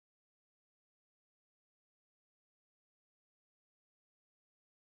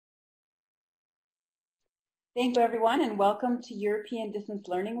Thank you, everyone, and welcome to European Distance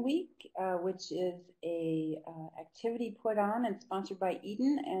Learning Week, which is a activity put on and sponsored by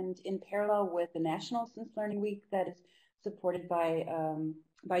Eden, and in parallel with the National Distance Learning Week that is supported by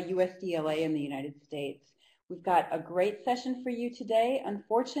USDLA in the United States. We've got a great session for you today.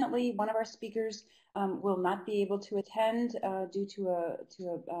 Unfortunately, one of our speakers will not be able to attend due to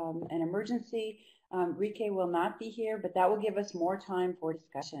an emergency. Rike will not be here, but that will give us more time for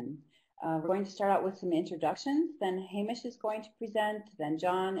discussion. We're going to start out with some introductions, then Hamish is going to present, then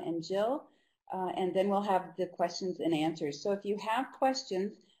John and Jill, and then we'll have the questions and answers. So if you have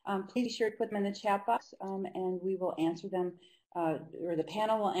questions, please be sure to put them in the chat box and we will answer them, or the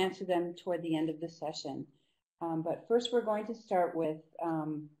panel will answer them toward the end of the session. But first we're going to start with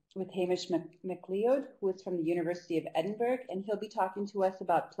Hamish MacLeod, who is from the University of Edinburgh, and he'll be talking to us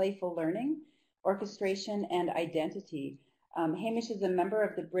about playful learning, orchestration, and identity. Hamish is a member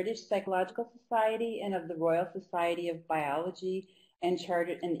of the British Psychological Society and of the Royal Society of Biology and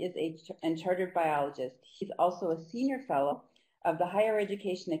is a chartered biologist. He's also a senior fellow of the Higher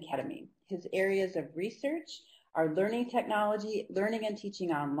Education Academy. His areas of research are learning technology, learning and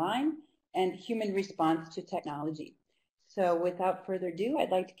teaching online, and human response to technology. So without further ado,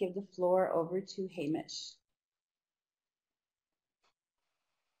 I'd like to give the floor over to Hamish.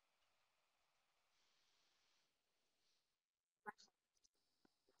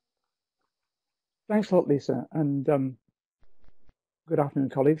 Thanks a lot, Lisa, and good afternoon,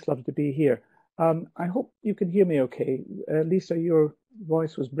 colleagues. Lovely to be here. I hope you can hear me okay. Lisa, your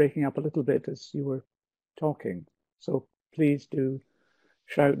voice was breaking up a little bit as you were talking, so please do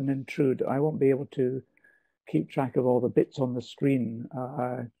shout and intrude. I won't be able to keep track of all the bits on the screen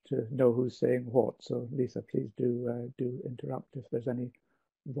to know who's saying what, so Lisa, please do interrupt if there's any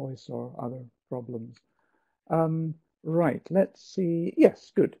voice or other problems. Right, let's see.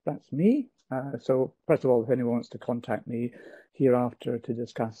 Yes, good, that's me. So first of all, if anyone wants to contact me hereafter to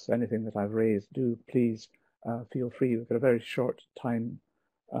discuss anything that I've raised, do please feel free. We've got a very short time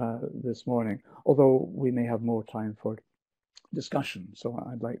this morning, although we may have more time for discussion. So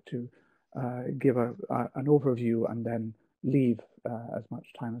I'd like to give an overview and then leave as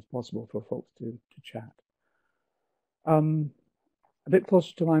much time as possible for folks to chat. A bit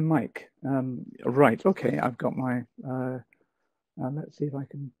closer to my mic. Right, okay, I've got my... let's see if I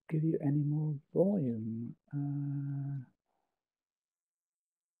can give you any more volume.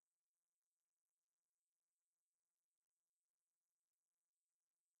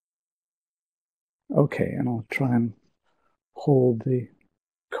 Okay, and I'll try and hold the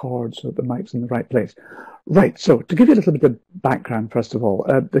cord so that the mic's in the right place. Right, so to give you a little bit of background, first of all,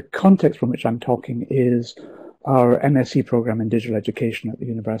 the context from which I'm talking is our MSc program in digital education at the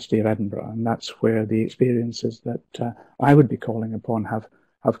University of Edinburgh, and that's where the experiences that I would be calling upon have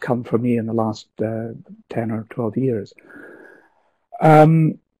come for me in the last 10 or 12 years.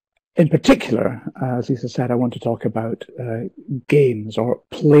 In particular, as Lisa said, I want to talk about games or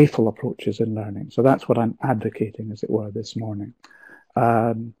playful approaches in learning. So that's what I'm advocating, as it were, this morning.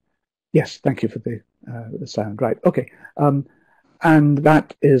 Yes, thank you for the sound. Right, okay. And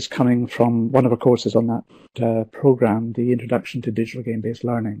that is coming from one of our courses on that program, the Introduction to Digital Game-Based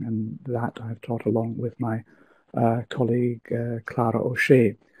Learning, and that I've taught along with my colleague Clara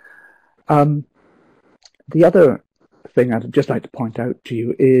O'Shea. The other thing I'd just like to point out to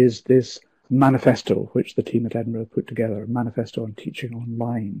you is this manifesto which the team at Edinburgh put together, Manifesto on Teaching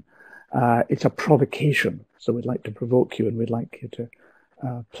Online. It's a provocation, so we'd like to provoke you and we'd like you to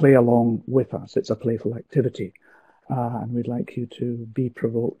play along with us. It's a playful activity. And we'd like you to be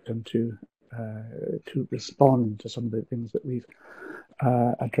provoked and to respond to some of the things that we've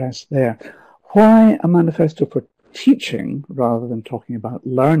addressed there. Why a manifesto for teaching rather than talking about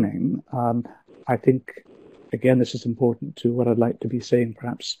learning? I think, again, this is important to what I'd like to be saying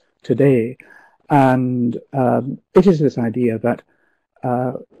perhaps today. And it is this idea that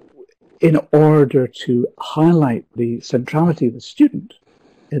in order to highlight the centrality of the student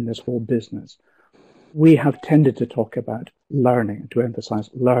in this whole business, we have tended to talk about learning, to emphasize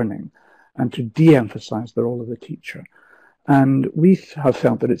learning, and to de-emphasize the role of the teacher. And we have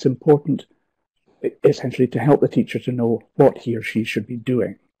felt that it's important, essentially, to help the teacher to know what he or she should be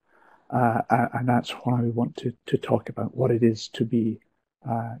doing. And that's why we want to talk about what it is to be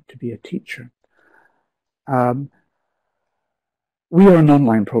a teacher. We are an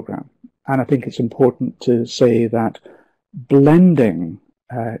online program, and I think it's important to say that blending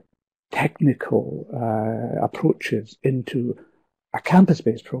technical approaches into a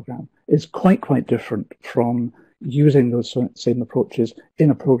campus-based program is quite different from using those same approaches in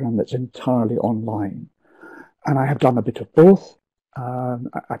a program that's entirely online. And I have done a bit of both.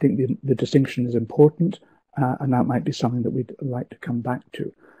 I think the distinction is important. and that might be something that we'd like to come back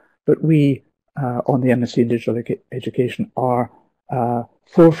to. But we, on the MSc in Digital Education, are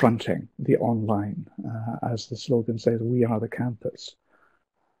forefronting the online. As the slogan says, we are the campus.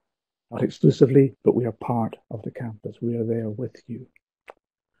 Not exclusively, but we are part of the campus. We are there with you.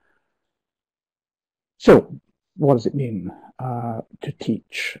 So, what does it mean to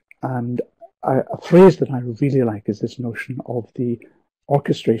teach? And a phrase that I really like is this notion of the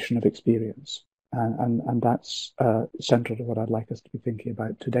orchestration of experience. And that's central to what I'd like us to be thinking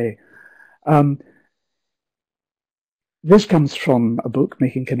about today. This comes from a book,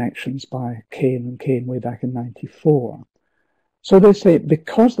 Making Connections, by Kane and Kane way back in '94. So they say,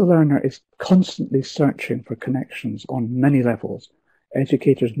 because the learner is constantly searching for connections on many levels,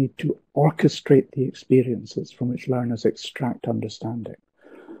 educators need to orchestrate the experiences from which learners extract understanding.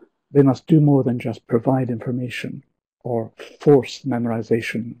 They must do more than just provide information or force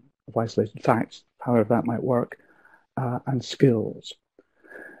memorization of isolated facts, however that might work, and skills.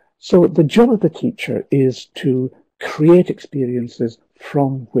 So the job of the teacher is to create experiences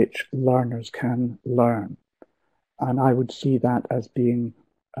from which learners can learn. And I would see that as being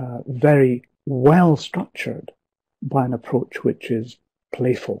very well structured by an approach which is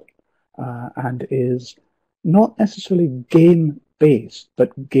playful and is not necessarily game-based,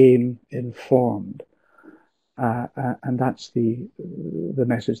 but game-informed. And that's the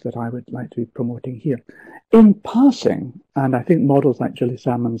message that I would like to be promoting here. In passing, and I think models like Gilly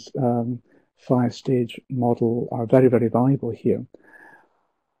Salmon's 5-stage model are very, very valuable here,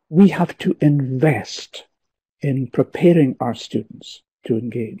 we have to invest in preparing our students to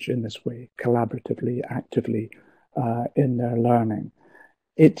engage in this way, collaboratively, actively, in their learning.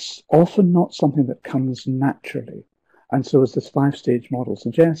 It's often not something that comes naturally. And so as this 5-stage model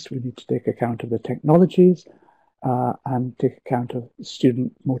suggests, we need to take account of the technologies and take account of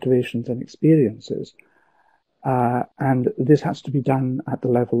student motivations and experiences. And this has to be done at the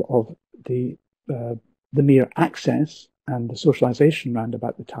level of the mere access and the socialization round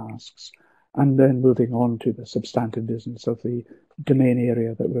about the tasks, and then moving on to the substantive business of the domain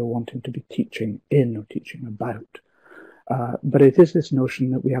area that we're wanting to be teaching in or teaching about. But it is this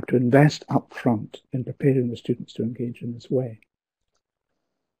notion that we have to invest up front in preparing the students to engage in this way.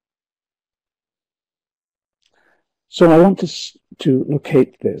 So I want to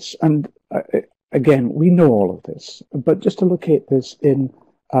locate this, and again, we know all of this, but just to locate this in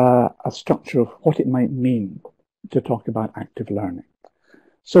a structure of what it might mean to talk about active learning.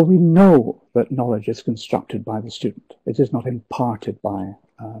 So we know that knowledge is constructed by the student. It is not imparted by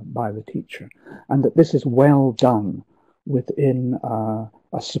the teacher, and that this is well done within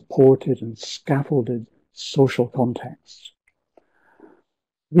a supported and scaffolded social context.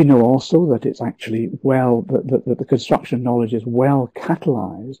 We know also that it's actually that the construction of knowledge is well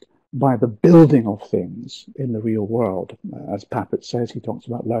catalyzed by the building of things in the real world. As Papert says, he talks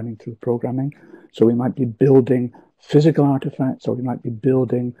about learning through programming. So we might be building physical artifacts, or we might be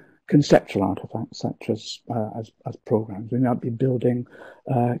building conceptual artifacts such as programs. We might be building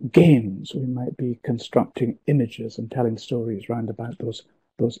games. We might be constructing images and telling stories round about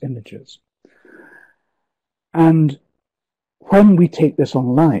those images. And when we take this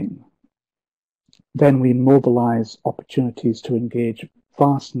online, then we mobilize opportunities to engage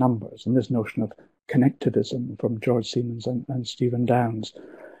vast numbers. And this notion of connectivism from George Siemens and Stephen Downes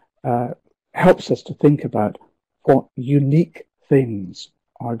helps us to think about what unique things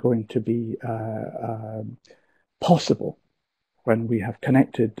are going to be possible when we have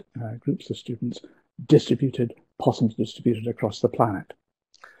connected groups of students possibly distributed across the planet.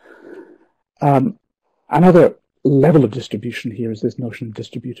 Another level of distribution here is this notion of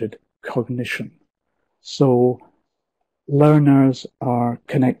distributed cognition. So learners are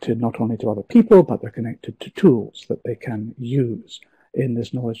connected not only to other people, but they're connected to tools that they can use in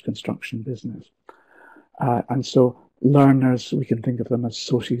this knowledge construction business. And so learners, we can think of them as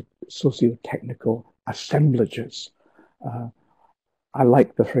socio-technical assemblages. I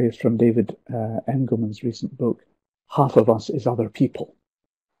like the phrase from David Engelman's recent book, half of us is other people.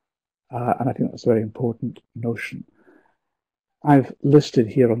 And I think that's a very important notion. I've listed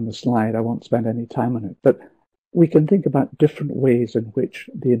here on the slide, I won't spend any time on it, but we can think about different ways in which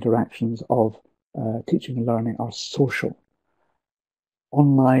the interactions of teaching and learning are social.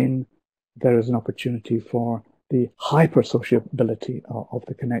 Online, there is an opportunity for the hyper-sociability of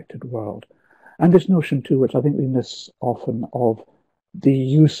the connected world. And this notion too, which I think we miss often, of the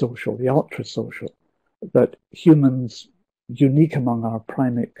eusocial, the ultra-social, that humans, unique among our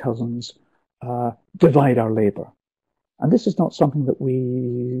primate cousins, divide our labor. And this is not something that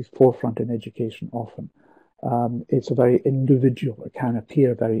we forefront in education often. It's a very individual, it can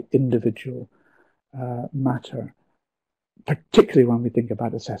appear very individual matter, particularly when we think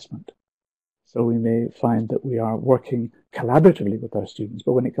about assessment. So we may find that we are working collaboratively with our students,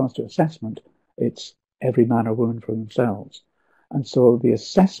 but when it comes to assessment, it's every man or woman for themselves. And so the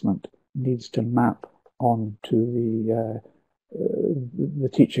assessment needs to map onto the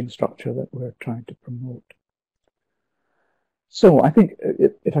teaching structure that we're trying to promote. So I think,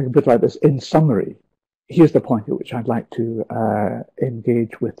 if I can put it like this, in summary, here's the point at which I'd like to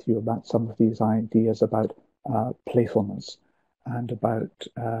engage with you about some of these ideas about playfulness and about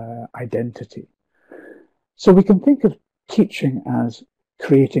identity. So we can think of teaching as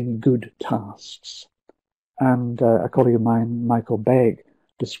creating good tasks. And a colleague of mine, Michael Begg,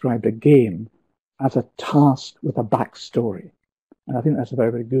 described a game as a task with a backstory. And I think that's a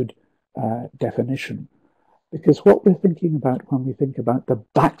very, very good definition. Because what we're thinking about when we think about the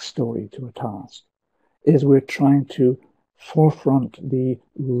backstory to a task is we're trying to forefront the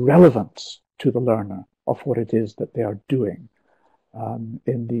relevance to the learner of what it is that they are doing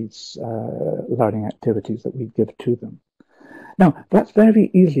in these learning activities that we give to them. Now, that's very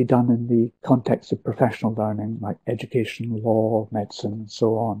easily done in the context of professional learning, like education, law, medicine, and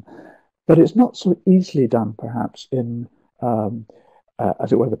so on. But it's not so easily done, perhaps, in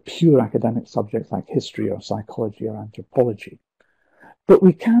as it were, the pure academic subjects like history or psychology or anthropology. But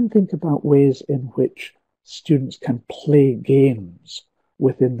we can think about ways in which students can play games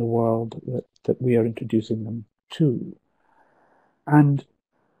within the world that we are introducing them to. And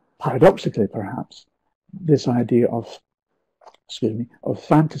paradoxically, perhaps, this idea of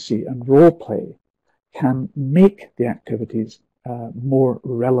fantasy and role play can make the activities more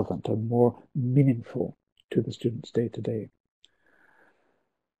relevant and more meaningful to the students' day-to-day.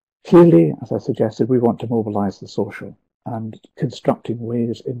 Clearly, as I suggested, we want to mobilize the social, and constructing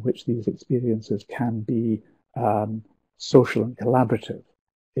ways in which these experiences can be social and collaborative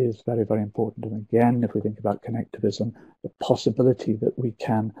is very, very important. And again, if we think about connectivism, the possibility that we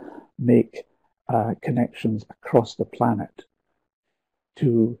can make connections across the planet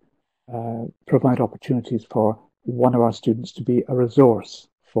to provide opportunities for one of our students to be a resource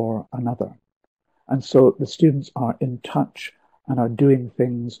for another. And so the students are in touch and are doing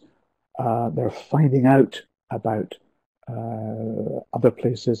things, they're finding out about other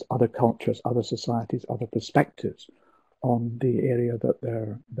places, other cultures, other societies, other perspectives on the area that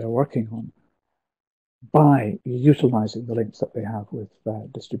they're working on by utilizing the links that they have with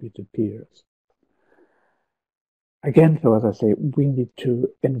distributed peers. Again, though, as I say, we need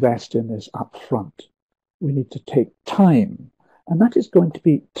to invest in this up front. We need to take time, and that is going to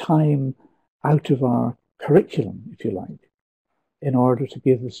be time out of our curriculum, if you like, in order to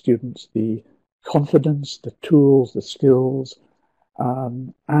give the students the confidence, the tools, the skills,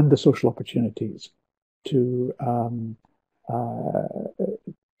 and the social opportunities to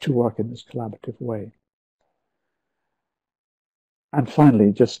work in this collaborative way. And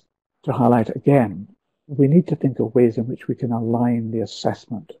finally, just to highlight again, we need to think of ways in which we can align the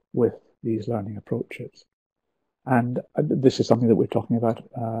assessment with these learning approaches. And this is something that we're talking about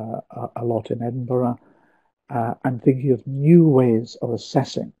a lot in Edinburgh, and thinking of new ways of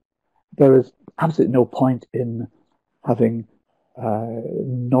assessing. There is absolutely no point in having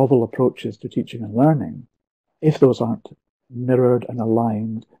novel approaches to teaching and learning if those aren't mirrored and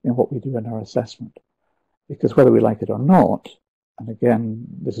aligned in what we do in our assessment. Because whether we like it or not, and again,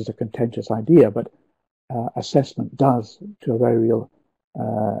 this is a contentious idea, but assessment does, to a very real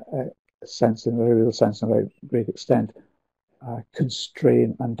sense, in a very great extent,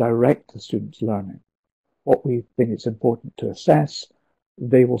 constrain and direct the students' learning. What we think it's important to assess,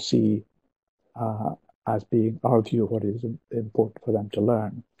 they will see as being our view of what is important for them to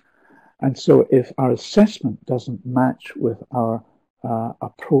learn. And so if our assessment doesn't match with our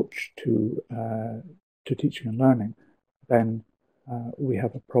approach to teaching and learning, then we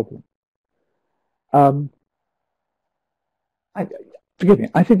have a problem. Forgive me,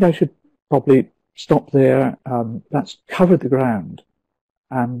 I think I should probably stop there. That's covered the ground,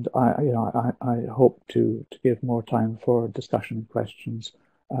 and I hope to give more time for discussion and questions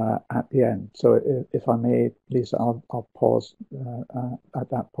at the end. So if I may, Lisa, I'll pause at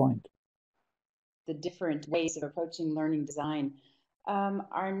that point. The different ways of approaching learning design.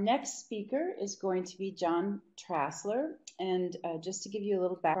 Our next speaker is going to be John Trasler, and just to give you a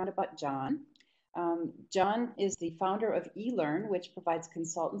little background about John, John is the founder of eLearn, which provides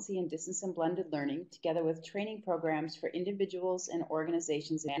consultancy in distance and blended learning, together with training programs for individuals and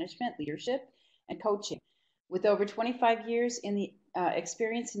organizations in management, leadership, and coaching. With over 25 years in the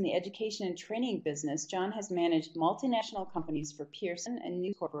experience in the education and training business, John has managed multinational companies for Pearson and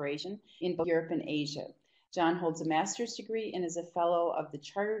News Corporation in both Europe and Asia. John holds a master's degree and is a fellow of the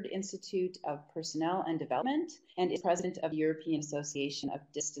Chartered Institute of Personnel and Development and is president of the European Association of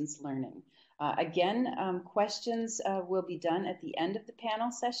Distance Learning. Questions will be done at the end of the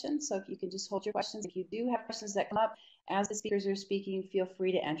panel session, so if you can just hold your questions. If you do have questions that come up as the speakers are speaking, feel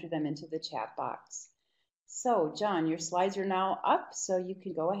free to enter them into the chat box. So, John, your slides are now up, so you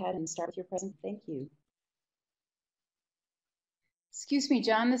can go ahead and start with your presentation. Thank you. Excuse me,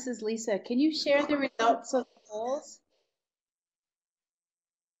 John, this is Lisa. Can you share the results of the polls?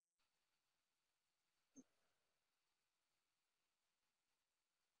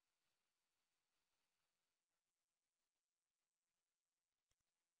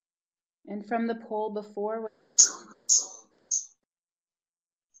 And from the poll before?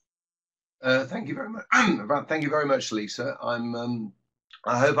 Thank you very much. Thank you very much, Lisa.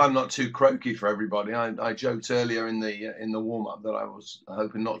 I hope I'm not too croaky for everybody. I joked earlier in the warm-up that I was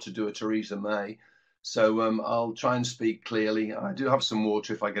hoping not to do a Theresa May, so I'll try and speak clearly. I do have some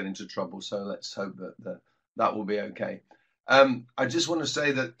water if I get into trouble, so let's hope that will be okay. I just want to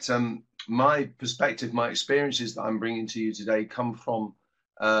say that my perspective, my experiences that I'm bringing to you today come from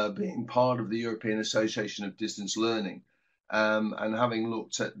being part of the European Association of Distance Learning. And having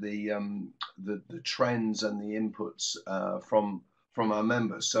looked at the trends and the inputs from our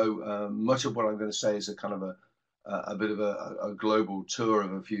members, so much of what I'm going to say is a kind of a bit of a global tour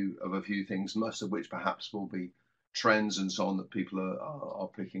of a few things, most of which perhaps will be trends and so on that people are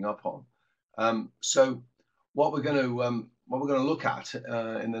picking up on. So what we're going to look at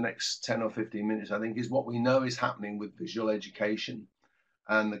in the next 10 or 15 minutes, I think, is what we know is happening with visual education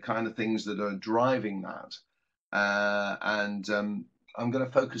and the kind of things that are driving that. I'm going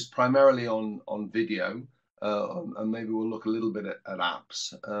to focus primarily on video, and maybe we'll look a little bit at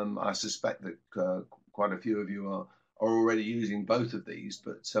apps. I suspect that quite a few of you are already using both of these,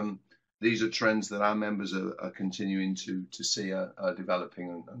 but these are trends that our members are continuing to see are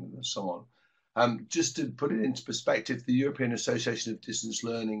developing and so on. Just to put it into perspective, the European Association of Distance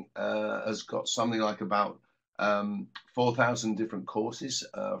Learning has got something like about 4,000 different courses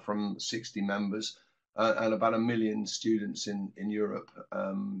from 60 members. And about 1 million students in Europe.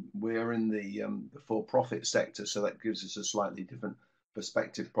 We're in the for-profit sector, so that gives us a slightly different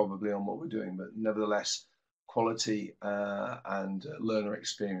perspective probably on what we're doing, but nevertheless, quality and learner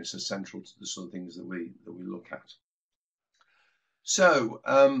experience are central to the sort of things that we look at. So,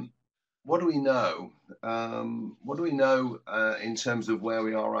 what do we know? What do we know in terms of where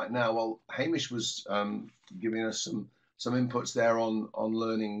we are right now? Well, Hamish was giving us some inputs there on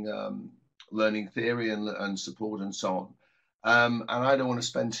learning theory and support and so on. And I don't want to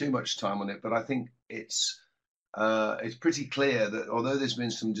spend too much time on it, but I think it's pretty clear that although there's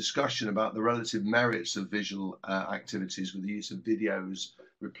been some discussion about the relative merits of visual activities with the use of videos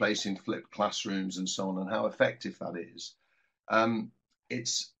replacing flipped classrooms and so on, and how effective that is,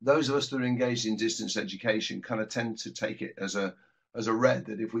 it's those of us that are engaged in distance education kind of tend to take it as a read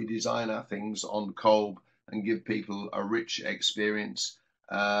that if we design our things on Kolb and give people a rich experience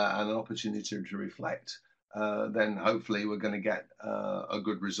and an opportunity to reflect, then hopefully we're going to get a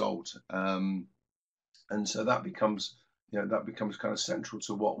good result. And so that becomes kind of central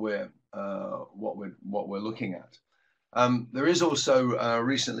to what we're looking at. There is also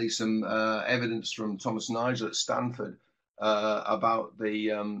recently some evidence from Thomas Nigel at Stanford about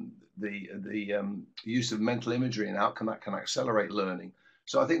the use of mental imagery and how that can accelerate learning.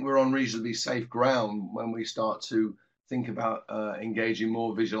 So I think we're on reasonably safe ground when we start to think about engaging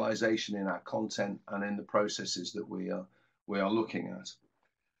more visualization in our content and in the processes that we are looking at.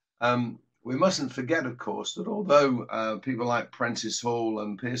 We mustn't forget, of course, that although people like Prentice Hall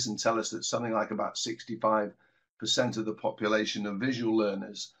and Pearson tell us that something like about 65% of the population are visual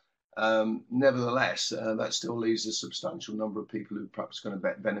learners, nevertheless, that still leaves a substantial number of people who perhaps going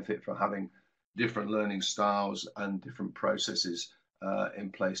to benefit from having different learning styles and different processes in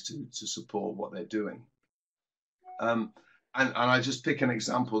place to support what they're doing. And I just pick an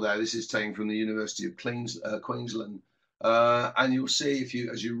example there. This is taken from the University of Queensland, and you'll see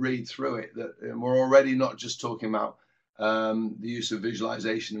as you read through it that we're already not just talking about the use of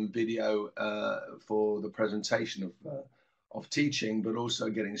visualization and video for the presentation of teaching, but also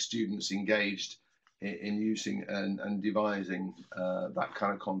getting students engaged in using and devising that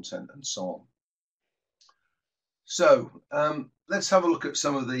kind of content and so on. So let's have a look at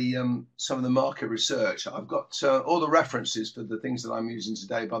some of the market research. I've got all the references for the things that I'm using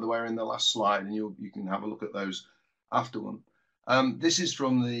today, by the way, are in the last slide, and you can have a look at those afterward. This is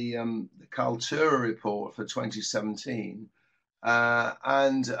from the Kaltura report for 2017,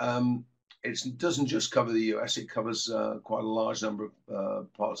 and it doesn't just cover the US, it covers quite a large number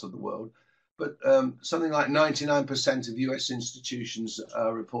of parts of the world. but something like 99% of US institutions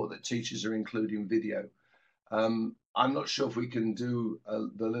report that teachers are including video. I'm not sure if we can do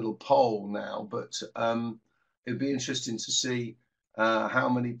the little poll now, but it'd be interesting to see how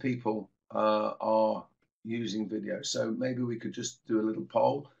many people are using video. So maybe we could just do a little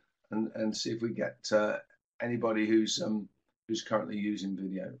poll and see if we get anybody who's currently using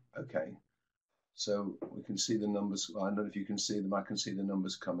video. Okay, so we can see the numbers. Well, I don't know if you can see them. I can see the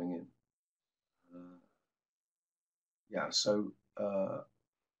numbers coming in. Yeah, so a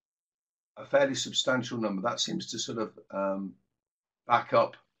fairly substantial number. That seems to sort of back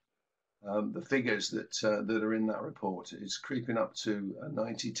up the figures that that are in that report. It's creeping up to a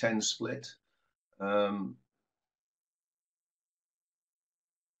 90-10 split.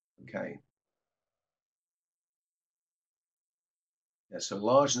 Okay. Yeah, so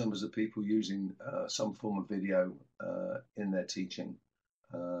large numbers of people using some form of video in their teaching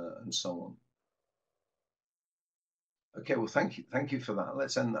and so on. Okay, well, thank you for that.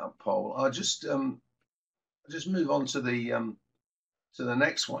 Let's end that poll. I'll just move on to the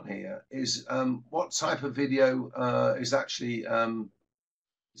next one here. Is what type of video is actually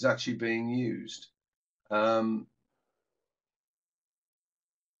being used?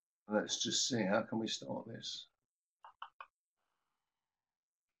 Let's just see. How can we start this?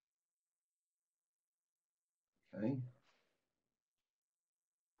 Okay.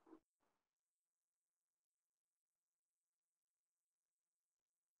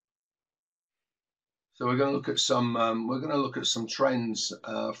 So we're going to look at some trends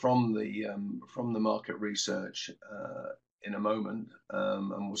from the market research in a moment,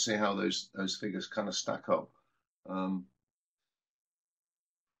 and we'll see how those figures kind of stack up.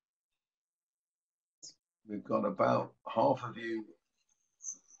 We've got about half of you.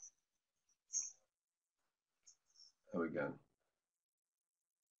 There we go.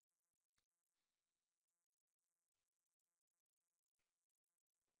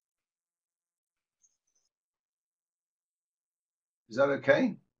 Is that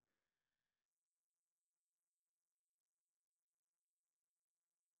okay?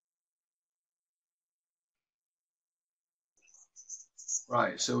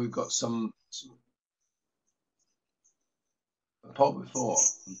 Right, so we've got some poll before.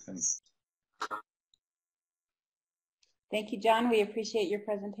 Okay. Thank you, John. We appreciate your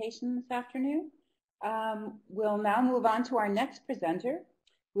presentation this afternoon. We'll now move on to our next presenter,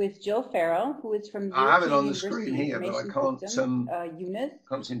 who is Gill Ferrell, who is from I have it on the University screen here, but I can't EUNIS.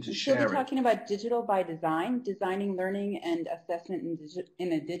 Can't seem to share it. We'll be talking about digital by design, designing learning and assessment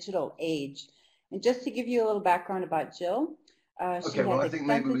in a digital age. And just to give you a little background about Jill, okay, well, I think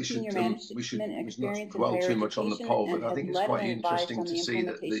maybe we should not dwell too much on the poll, but I think it's quite interesting to see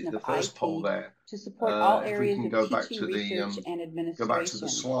that the first poll there, to support all areas if we can go back to the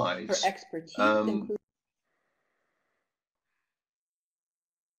slides, for expertise,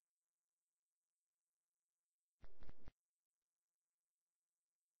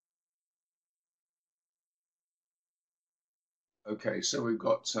 okay, so we've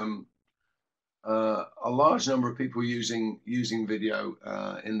got a large number of people using video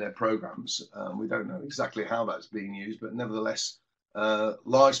in their programs. We don't know exactly how that's being used, but nevertheless,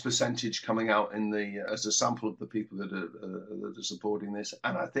 large percentage coming out in the as a sample of the people that are supporting this.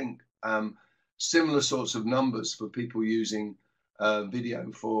 And I think similar sorts of numbers for people using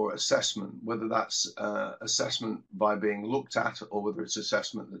video for assessment, whether that's assessment by being looked at or whether it's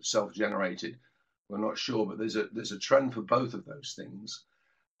assessment that's self-generated. We're not sure, but there's a trend for both of those things.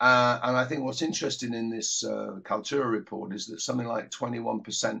 And I think what's interesting in this Kaltura report is that something like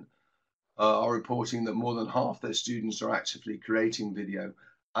 21% are reporting that more than half their students are actively creating video,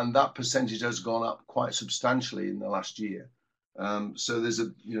 and that percentage has gone up quite substantially in the last year. So there's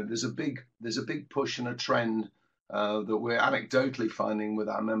a big push and a trend that we're anecdotally finding with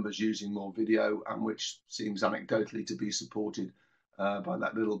our members using more video, and which seems anecdotally to be supported by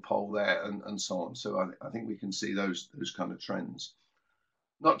that little poll there and so on. So I think we can see those kind of trends.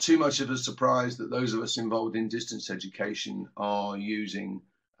 Not too much of a surprise that those of us involved in distance education are using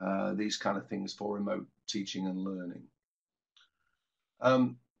these kind of things for remote teaching and learning.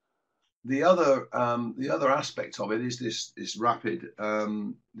 The other aspect of it is this rapid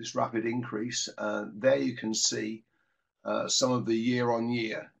increase. There you can see some of the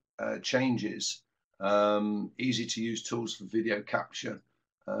year-on-year changes. Easy to use tools for video capture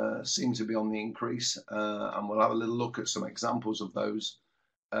seem to be on the increase, and we'll have a little look at some examples of those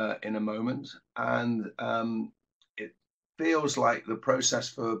in a moment. And it feels like the process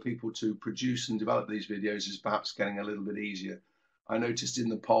for people to produce and develop these videos is perhaps getting a little bit easier. I noticed in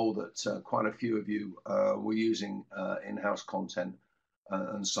the poll that quite a few of you were using in-house content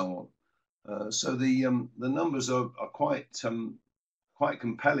and so on. So the numbers are quite quite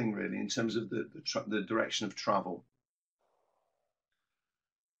compelling, really, in terms of the direction of travel.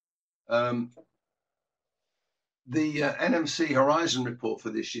 The NMC Horizon report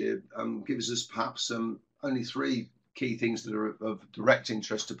for this year gives us perhaps only 3 key things that are of direct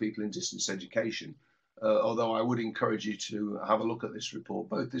interest to people in distance education, although I would encourage you to have a look at this report.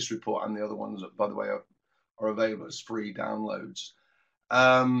 Both this report and the other ones, by the way, are available as free downloads.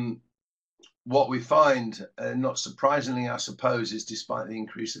 What we find, not surprisingly, I suppose, is despite the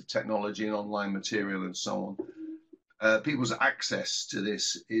increase of technology and online material and so on, people's access to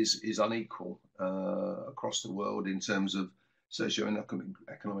this is unequal across the world in terms of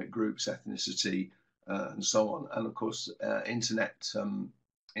socio-economic groups, ethnicity, and so on. And of course, internet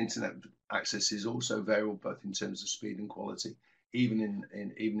access is also variable, both in terms of speed and quality, even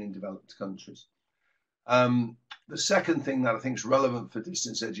in developed countries. The second thing that I think is relevant for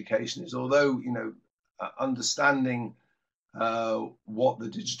distance education is, although understanding what the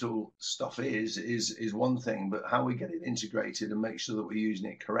digital stuff is one thing, but how we get it integrated and make sure that we're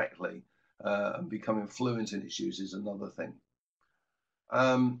using it correctly and becoming fluent in its use is another thing.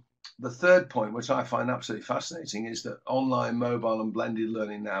 The third point, which I find absolutely fascinating, is that online, mobile and blended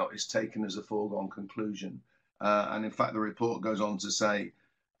learning now is taken as a foregone conclusion. And in fact, the report goes on to say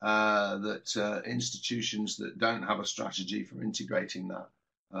that institutions that don't have a strategy for integrating that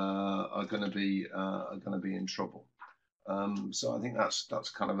are going to be in trouble. So I think that's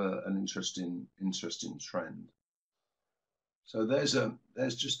kind of an interesting trend. So there's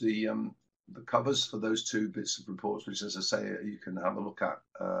just the covers for those 2 bits of reports, which, as I say, you can have a look at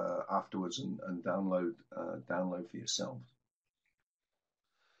afterwards and download for yourself.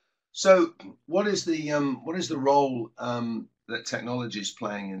 So what is the role that technology is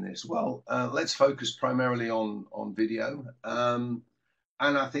playing in this? Well, let's focus primarily on video.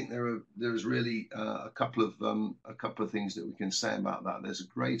 And I think there's really a couple of things that we can say about that. There's a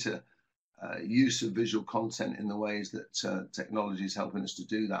greater use of visual content in the ways that technology is helping us to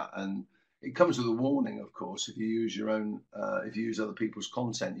do that, and it comes with a warning, of course. If you use your own, if you use other people's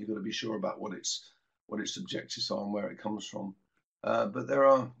content, you've got to be sure about what its objectives are and where it comes from. But there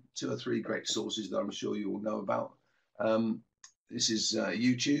are 2 or 3 great sources that I'm sure you all know about. This is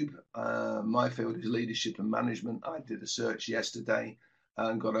YouTube. My field is leadership and management. I did a search yesterday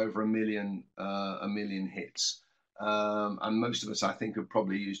and got over a million hits. And most of us, I think, have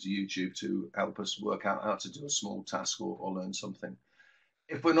probably used YouTube to help us work out how to do a small task or learn something.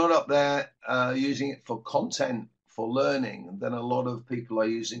 If we're not up there using it for content, for learning, then a lot of people are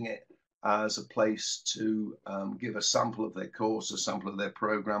using it as a place to give a sample of their course, a sample of their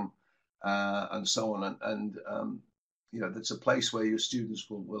program, and so on. And that's a place where your students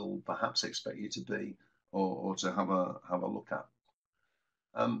will perhaps expect you to be or to have a look at.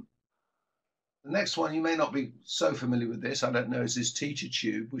 The next one, you may not be so familiar with this, I don't know, is this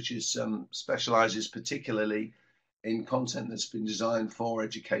TeacherTube, which is specializes particularly in content that's been designed for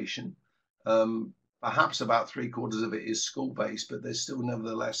education. Perhaps about 3/4 of it is school-based, but there's still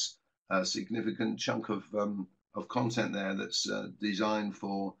nevertheless a significant chunk of content there that's designed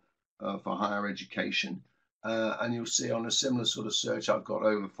for higher education. And you'll see on a similar sort of search, I've got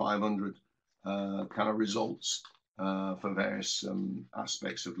over 500 kind of results for various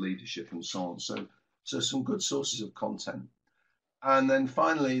aspects of leadership and so on. So some good sources of content. And then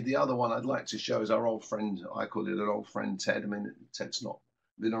finally, the other one I'd like to show is our old friend. I call it an old friend, Ted. I mean, Ted's not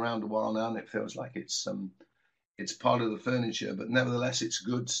been around a while now, and it feels like it's part of the furniture, but nevertheless, it's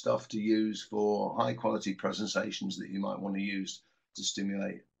good stuff to use for high quality presentations that you might want to use to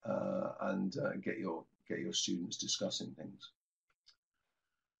stimulate and get your students discussing things.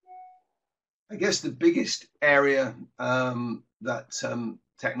 I guess the biggest area that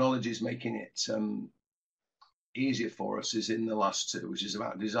technology is making it easier for us is in the last 2, which is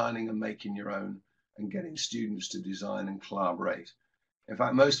about designing and making your own and getting students to design and collaborate. In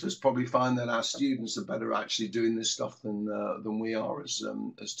fact, most of us probably find that our students are better actually doing this stuff than we are as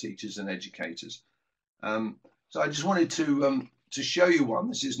teachers and educators. So I just wanted to show you one.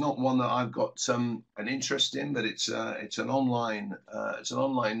 This is not one that I've got an interest in, but it's an online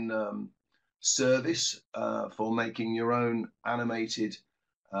service for making your own animated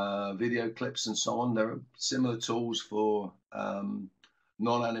video clips and so on. There are similar tools for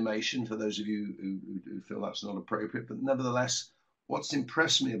non-animation for those of you who feel that's not appropriate, but nevertheless, what's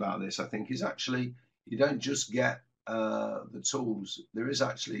impressed me about this, I think, is actually you don't just get the tools. There is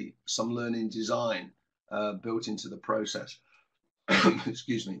actually some learning design built into the process.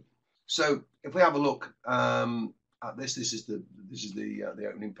 Excuse me. So if we have a look at this is the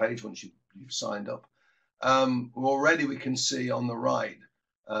opening page once you've signed up. Already we can see on the right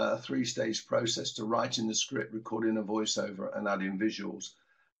a 3-stage process to writing the script, recording a voiceover, and adding visuals.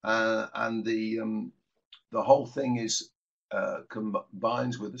 And the whole thing is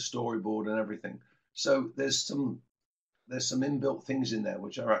combines with the storyboard and everything. So there's some inbuilt things in there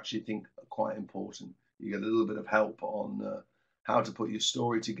which I actually think are quite important. You get a little bit of help on how to put your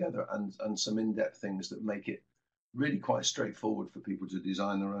story together, and some in-depth things that make it really quite straightforward for people to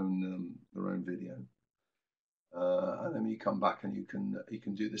design their own video. And then you come back and you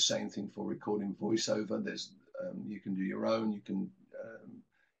can do the same thing for recording voiceover. There's you can do your own. You can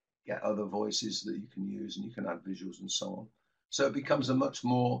get other voices that you can use, and you can add visuals and so on. So it becomes a much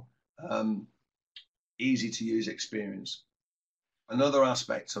more easy to use experience. Another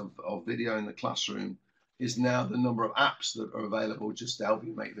aspect of video in the classroom is now the number of apps that are available just to help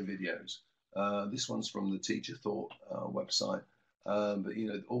you make the videos. This one's from the Teacher Thought website, but you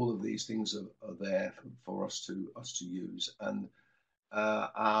know, all of these things are there for us to use, and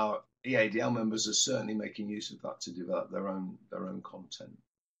our EADL members are certainly making use of that to develop their own content.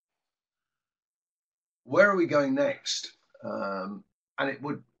 Where are we going next? And it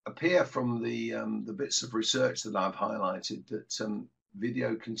would appear from the bits of research that I've highlighted that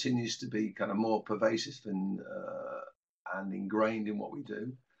video continues to be kind of more pervasive and ingrained in what we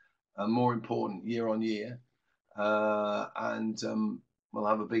do, more important year on year, and will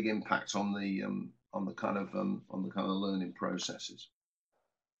have a big impact on the kind of learning processes.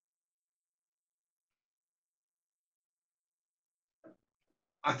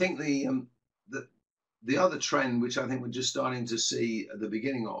 I think the other trend, which I think we're just starting to see at the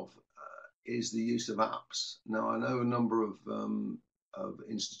beginning of, is the use of apps. Now, I know a number of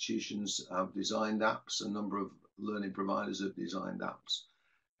institutions have designed apps, a number of learning providers have designed apps,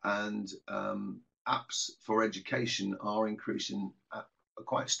 and apps for education are increasing at a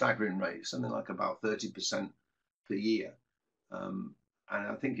quite staggering rate, something like about 30% per year. And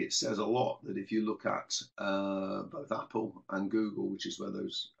I think it says a lot that if you look at both Apple and Google, which is where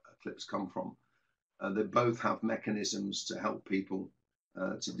those clips come from, they both have mechanisms to help people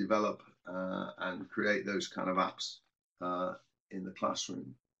to develop and create those kind of apps in the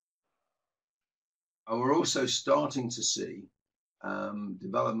classroom. And we're also starting to see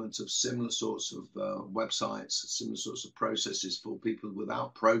development of similar sorts of websites, similar sorts of processes for people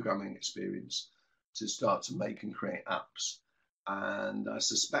without programming experience to start to make and create apps. And I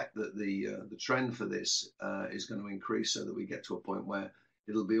suspect that the trend for this is going to increase, so that we get to a point where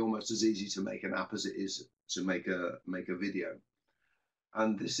it'll be almost as easy to make an app as it is to make a video.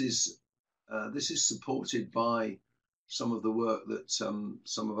 And this is supported by some of the work that some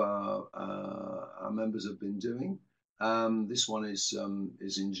of our members have been doing. This one is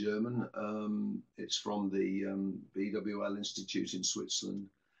in German. It's from the BWL Institute in Switzerland,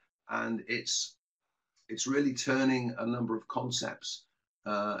 and it's really turning a number of concepts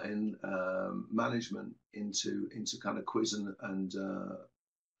in management into kind of quiz and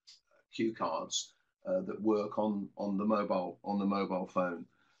cue cards that work on the mobile phone.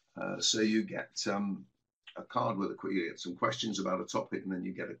 So you get a card with you get some questions about a topic, and then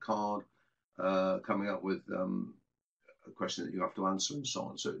you get a card coming up with a question that you have to answer and so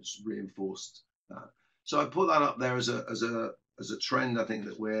on. So it's reinforced that. So I put that up there as a trend, I think,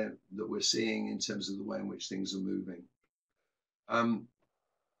 that we're seeing in terms of the way in which things are moving.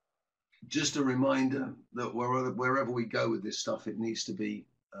 Just a reminder that wherever we go with this stuff, it needs to be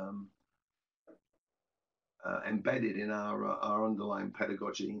embedded in our underlying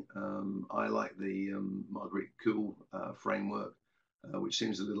pedagogy. I like the Margaret Kuhl framework, which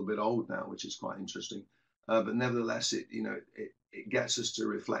seems a little bit old now, which is quite interesting. But nevertheless, it gets us to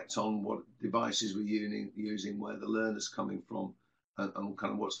reflect on what devices we're using, where the learner's coming from, and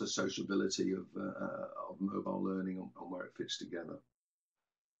kind of what's the sociability of mobile learning and where it fits together.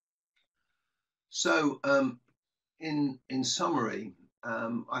 So in summary,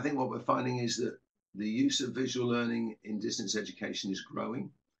 I think what we're finding is that the use of visual learning in distance education is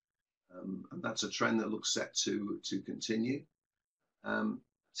growing, and that's a trend that looks set to continue.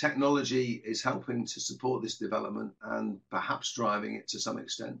 Technology is helping to support this development and perhaps driving it to some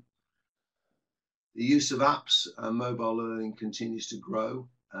extent. The use of apps and mobile learning continues to grow,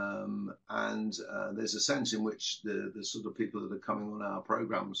 and there's a sense in which the sort of people that are coming on our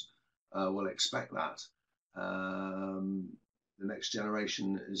programs will expect that. The next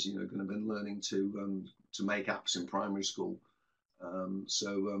generation is, going to be learning to make apps in primary school.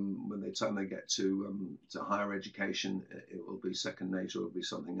 So when the time they get to higher education, it will be second nature, it will be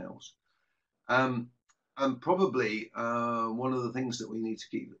something else. And probably one of the things that we need to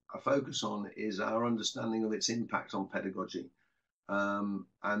keep a focus on is our understanding of its impact on pedagogy,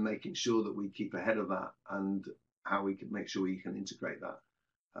 and making sure that we keep ahead of that and how we can make sure we can integrate that.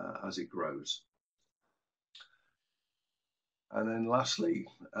 as it grows. And then lastly,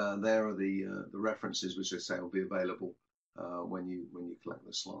 there are the references which I say will be available when you collect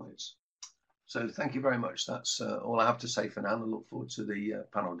the slides. So thank you very much. That's all I have to say for now, and I look forward to the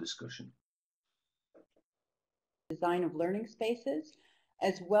panel discussion. Design of learning spaces,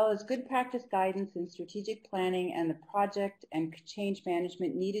 as well as good practice guidance in strategic planning and the project and change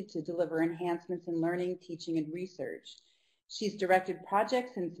management needed to deliver enhancements in learning, teaching, and research. She's directed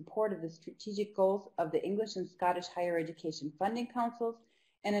projects in support of the strategic goals of the English and Scottish Higher Education Funding Councils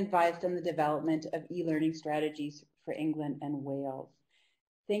and advised on the development of e-learning strategies for England and Wales.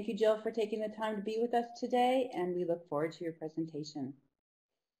 Thank you, Jill, for taking the time to be with us today, and we look forward to your presentation.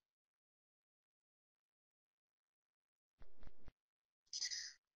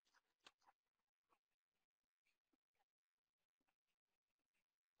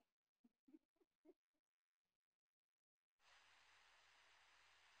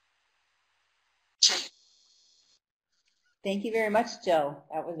 Thank you very much, Jill.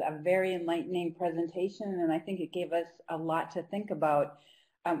 That was a very enlightening presentation, and I think it gave us a lot to think about.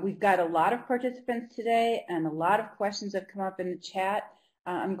 We've got a lot of participants today, and a lot of questions have come up in the chat.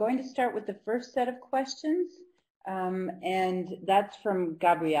 I'm going to start with the first set of questions, and that's from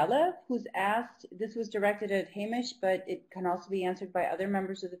Gabriella, who's asked, this was directed at Hamish, but it can also be answered by other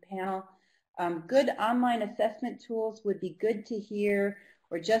members of the panel. Good online assessment tools would be good to hear,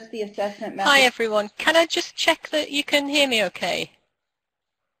 or just the assessment method. Hi everyone, can I just check that you can hear me okay?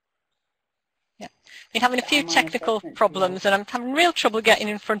 Yeah, I've been having a few technical problems and I'm having real trouble getting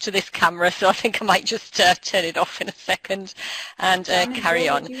in front of this camera, so I think I might just turn it off in a second and carry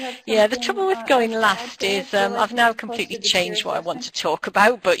on. Yeah, the trouble with going last is I've now completely changed what I want to talk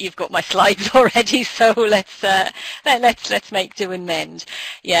about, but you've got my slides already, so let's make do and mend.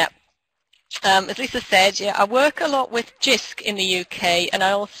 Yeah. As Lisa said, yeah, I work a lot with GISC in the UK, and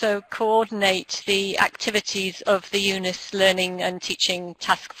I also coordinate the activities of the EUNIS Learning and Teaching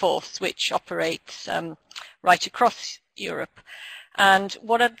Task Force, which operates right across Europe. And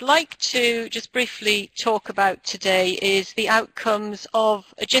what I'd like to just briefly talk about today is the outcomes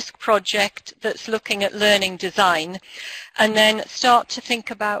of a GISC project that's looking at learning design, and then start to think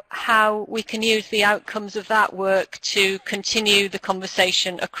about how we can use the outcomes of that work to continue the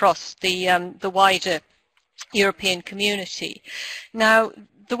conversation across the wider European community. Now,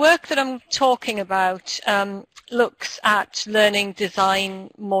 the work that I'm talking about looks at learning design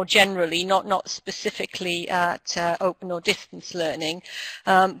more generally, not specifically at open or distance learning,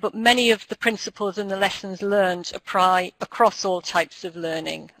 but many of the principles and the lessons learned apply across all types of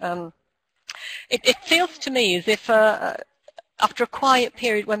learning. It feels to me as if after a quiet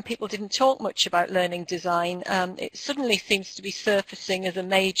period when people didn't talk much about learning design, it suddenly seems to be surfacing as a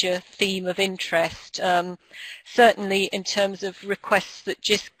major theme of interest, certainly in terms of requests that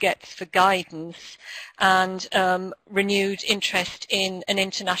GISC gets for guidance and renewed interest in an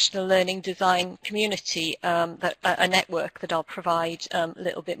international learning design community, a network that I'll provide a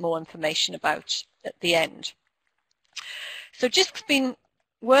little bit more information about at the end. So GISC's been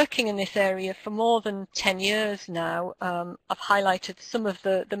working in this area for more than 10 years now. I've highlighted some of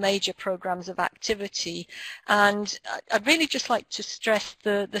the major programs of activity, and I'd really just like to stress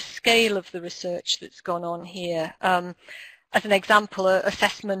the scale of the research that's gone on here. As an example,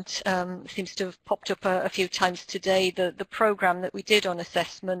 assessment seems to have popped up a few times today. The program that we did on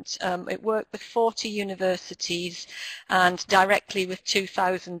assessment, it worked with 40 universities and directly with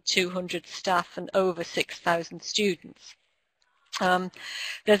 2,200 staff and over 6,000 students.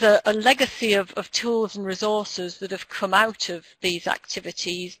 There's a legacy of tools and resources that have come out of these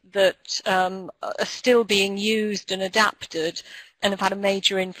activities that are still being used and adapted and have had a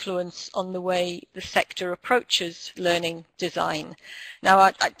major influence on the way the sector approaches learning design. Now,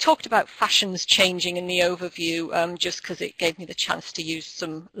 I talked about fashions changing in the overview just because it gave me the chance to use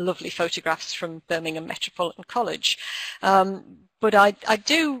some lovely photographs from Birmingham Metropolitan College. But I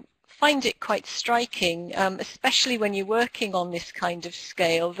do find it quite striking, especially when you're working on this kind of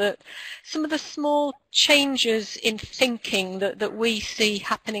scale, that some of the small changes in thinking that we see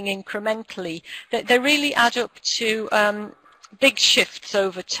happening incrementally, that they really add up to big shifts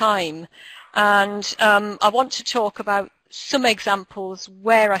over time. And I want to talk about some examples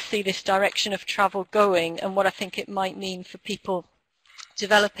where I see this direction of travel going and what I think it might mean for people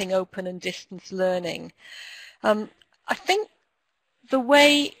developing open and distance learning. I think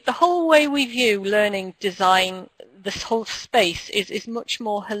the whole way we view learning design, this whole space is much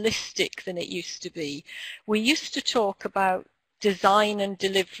more holistic than it used to be. We used to talk about design and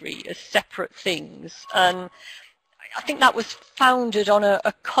delivery as separate things, and I think that was founded on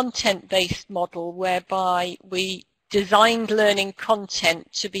a content-based model whereby we designed learning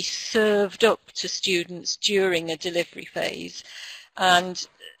content to be served up to students during a delivery phase. And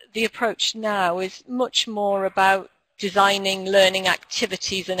the approach now is much more about designing learning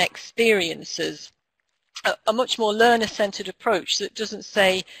activities and experiences, a much more learner-centered approach that doesn't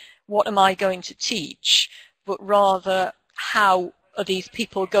say, what am I going to teach, but rather, how are these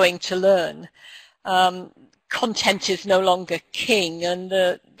people going to learn? Content is no longer king, and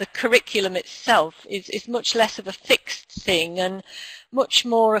the curriculum itself is much less of a fixed thing and much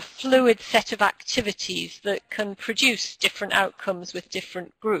more a fluid set of activities that can produce different outcomes with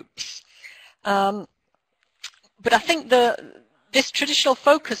different groups. But I think this traditional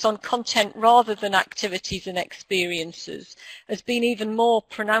focus on content rather than activities and experiences has been even more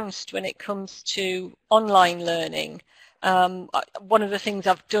pronounced when it comes to online learning. One of the things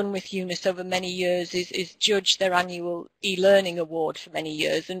I've done with EUNIS over many years is judge their annual e-learning award for many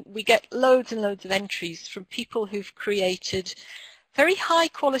years, and we get loads and loads of entries from people who've created very high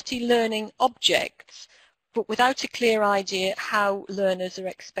quality learning objects, but without a clear idea how learners are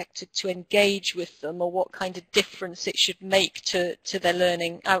expected to engage with them or what kind of difference it should make to their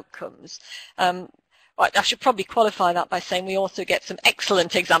learning outcomes. I should probably qualify that by saying we also get some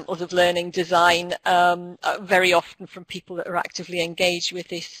excellent examples of learning design very often from people that are actively engaged with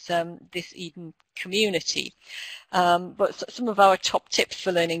this Eden community. But some of our top tips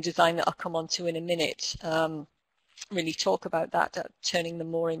for learning design that I'll come on to in a minute really talk about that, turning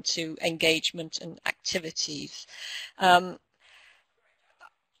them more into engagement and activities.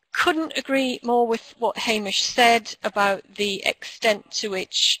 Couldn't agree more with what Hamish said about the extent to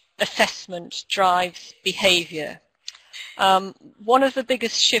which assessment drives behaviour. One of the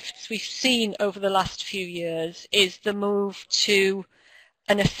biggest shifts we've seen over the last few years is the move to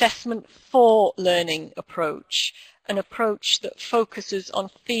an assessment for learning approach, an approach that focuses on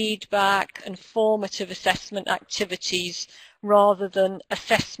feedback and formative assessment activities rather than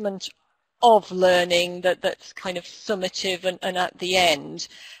assessment of learning that's kind of summative and at the end.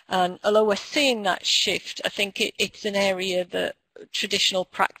 And although we're seeing that shift, I think it's an area that traditional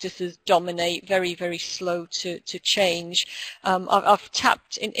practices dominate, very, very slow to change. I've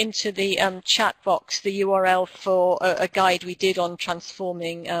tapped into the chat box the URL for a guide we did on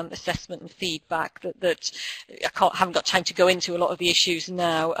transforming assessment and feedback that I haven't got time to go into a lot of the issues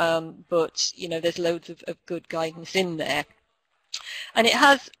now, but you know, there's loads of good guidance in there. And it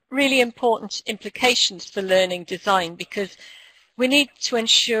has really important implications for learning design, because we need to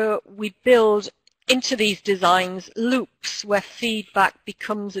ensure we build into these designs loops where feedback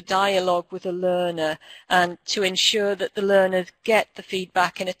becomes a dialogue with a learner, and to ensure that the learners get the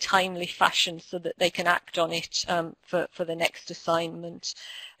feedback in a timely fashion so that they can act on it for the next assignment.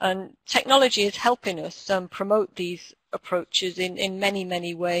 And technology is helping us promote these approaches in many,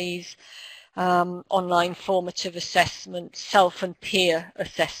 many ways. Online formative assessment, self and peer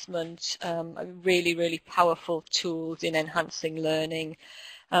assessment, really, really powerful tools in enhancing learning.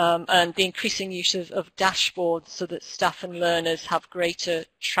 And the increasing use of dashboards so that staff and learners have greater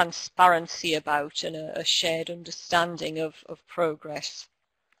transparency about and a shared understanding of progress.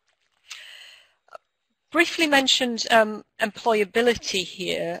 Briefly mentioned employability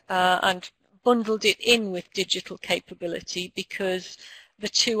here and bundled it in with digital capability because the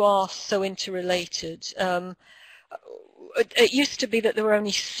two are so interrelated. It used to be that there were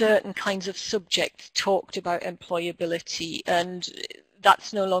only certain kinds of subjects talked about employability, and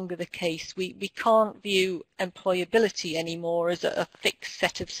that's no longer the case. We can't view employability anymore as a fixed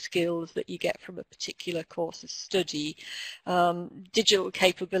set of skills that you get from a particular course of study. Digital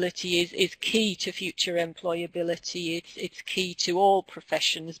capability is key to future employability. It's key to all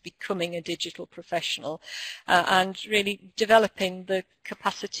professions becoming a digital professional and really developing the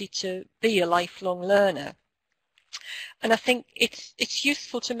capacity to be a lifelong learner. And I think it's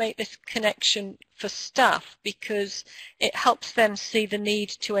useful to make this connection for staff because it helps them see the need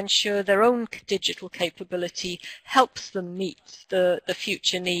to ensure their own digital capability helps them meet the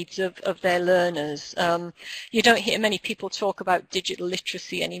future needs of their learners. You don't hear many people talk about digital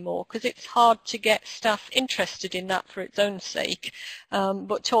literacy anymore because it's hard to get staff interested in that for its own sake,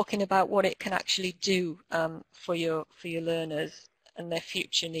 but talking about what it can actually do for your learners and their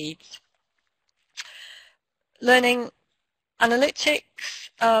future needs. Learning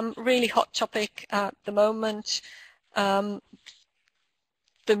analytics, really hot topic at the moment. The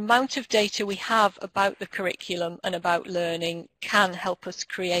amount of data we have about the curriculum and about learning can help us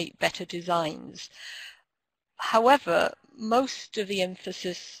create better designs. However, most of the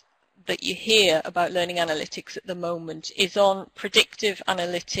emphasis that you hear about learning analytics at the moment is on predictive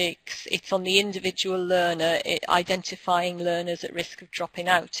analytics, it's on the individual learner, identifying learners at risk of dropping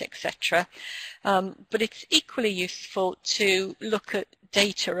out, etc. But it's equally useful to look at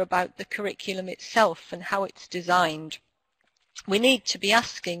data about the curriculum itself and how it's designed. We need to be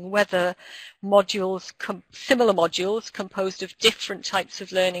asking whether modules, similar modules composed of different types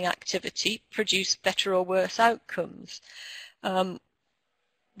of learning activity produce better or worse outcomes.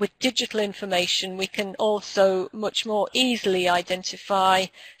 With digital information, we can also much more easily identify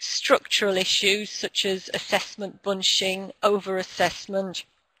structural issues such as assessment bunching, over-assessment,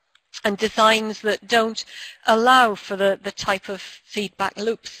 and designs that don't allow for the type of feedback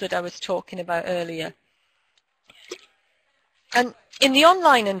loops that I was talking about earlier. And in the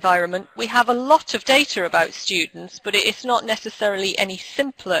online environment, we have a lot of data about students, but it's not necessarily any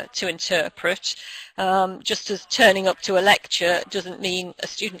simpler to interpret. Just as turning up to a lecture doesn't mean a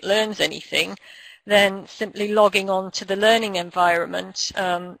student learns anything, then simply logging on to the learning environment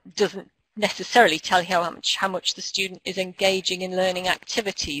doesn't necessarily tell you how much the student is engaging in learning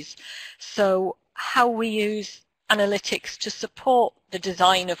activities. So how we use analytics to support the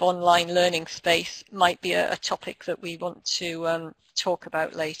design of online learning space might be a topic that we want to talk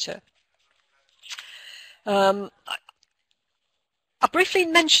about later. I briefly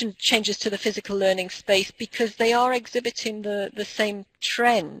mentioned changes to the physical learning space because they are exhibiting the same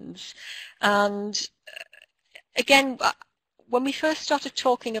trends. And again, when we first started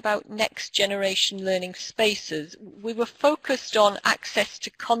talking about next generation learning spaces, we were focused on access to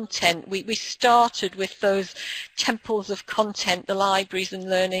content. We started with those temples of content, the libraries and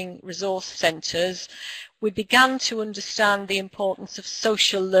learning resource centres. We began to understand the importance of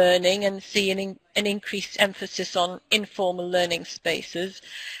social learning and see an increased emphasis on informal learning spaces.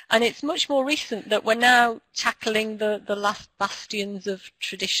 And it's much more recent that we're now tackling the last bastions of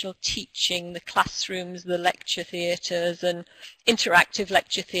traditional teaching, the classrooms, the lecture theatres, and interactive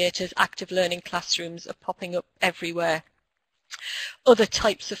lecture theatres, active learning classrooms are popping up everywhere. Other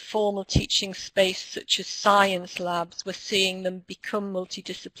types of formal teaching space, such as science labs, we're seeing them become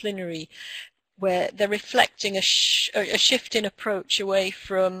multidisciplinary, where they're reflecting a shift in approach away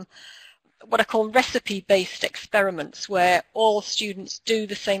from what I call recipe-based experiments, where all students do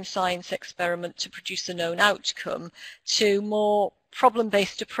the same science experiment to produce a known outcome, to more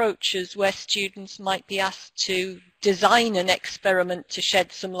problem-based approaches where students might be asked to design an experiment to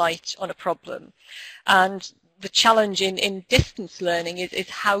shed some light on a problem. And the challenge in distance learning is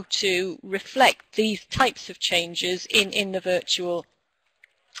how to reflect these types of changes in the virtual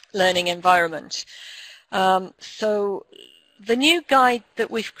learning environment. So the new guide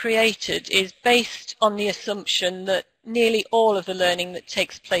that we've created is based on the assumption that nearly all of the learning that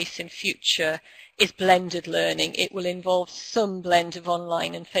takes place in future is blended learning. It will involve some blend of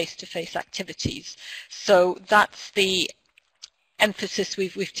online and face-to-face activities. So that's the emphasis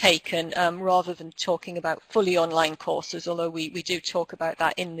we've taken, rather than talking about fully online courses, although we do talk about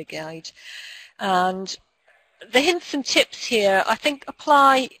that in the guide. And the hints and tips here, I think,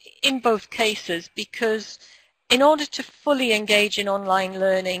 apply in both cases, because in order to fully engage in online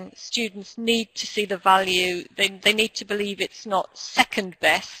learning, students need to see the value. They need to believe it's not second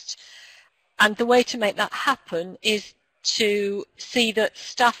best. And the way to make that happen is to see that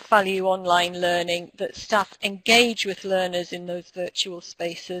staff value online learning, that staff engage with learners in those virtual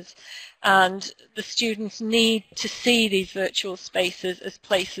spaces, and the students need to see these virtual spaces as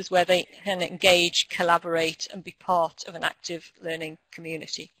places where they can engage, collaborate, and be part of an active learning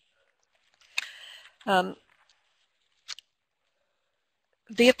community.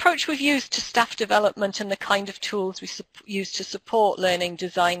 The approach we've used to staff development and the kind of tools we use to support learning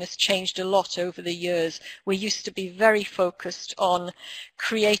design has changed a lot over the years. We used to be very focused on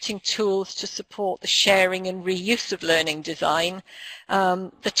creating tools to support the sharing and reuse of learning design.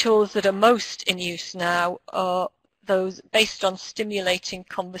 The tools that are most in use now are those based on stimulating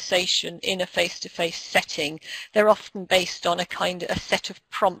conversation in a face-to-face setting. They're often based on a set of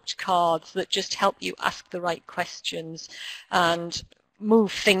prompt cards that just help you ask the right questions and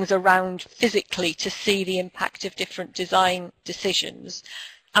move things around physically to see the impact of different design decisions.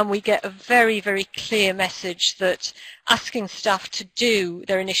 And we get a very, very clear message that asking staff to do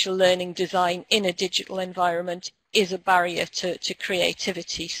their initial learning design in a digital environment is a barrier to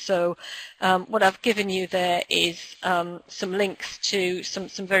creativity. So what I've given you there is some links to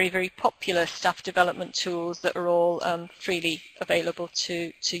some very, very popular staff development tools that are all freely available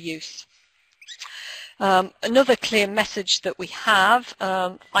to use. Another clear message that we have,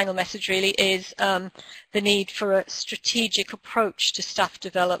 final message really, is the need for a strategic approach to staff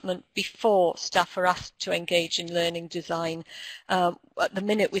development before staff are asked to engage in learning design. At the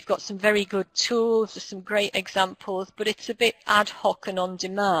minute we've got some very good tools, there's some great examples, but it's a bit ad hoc and on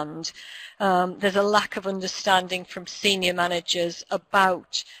demand. There's a lack of understanding from senior managers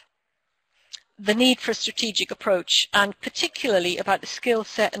about the need for a strategic approach, and particularly about the skill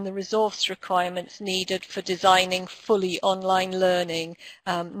set and the resource requirements needed for designing fully online learning,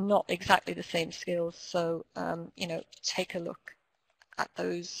 not exactly the same skills. So, you know, take a look at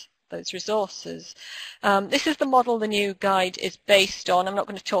those resources. This is the model the new guide is based on. I'm not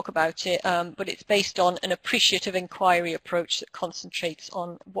going to talk about it, but it's based on an appreciative inquiry approach that concentrates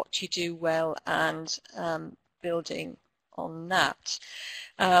on what you do well and building on that.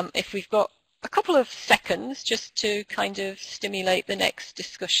 If we've got a couple of seconds just to kind of stimulate the next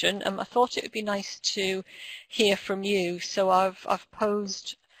discussion, I thought it would be nice to hear from you. So I've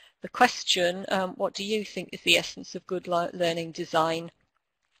posed the question, what do you think is the essence of good learning design?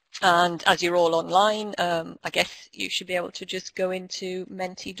 And as you're all online, I guess you should be able to just go into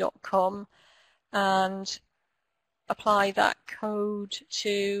menti.com and apply that code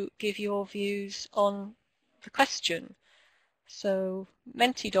to give your views on the question. So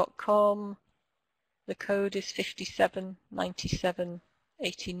menti.com, the code is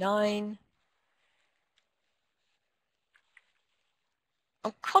 579789.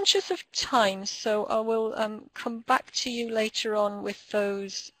 I'm conscious of time, so I will come back to you later on with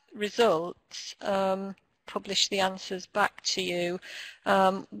those results, publish the answers back to you.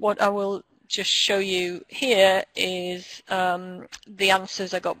 What I will just show you here is the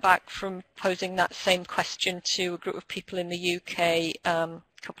answers I got back from posing that same question to a group of people in the UK a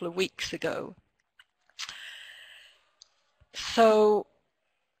couple of weeks ago. So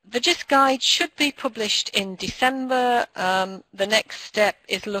the GIST guide should be published in December. The next step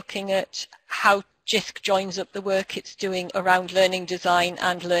is looking at how GIST joins up the work it's doing around learning design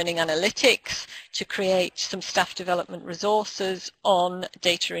and learning analytics to create some staff development resources on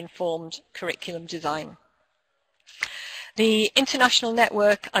data-informed curriculum design. The international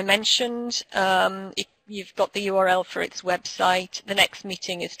network I mentioned, you've got the URL for its website. The next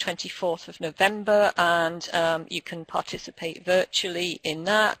meeting is 24th of November, and you can participate virtually in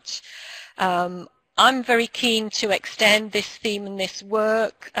that. I'm very keen to extend this theme and this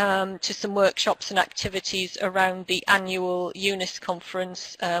work to some workshops and activities around the annual EUNIS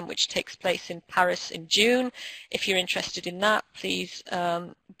conference, which takes place in Paris in June. If you're interested in that, please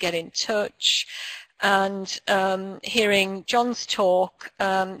get in touch. And hearing John's talk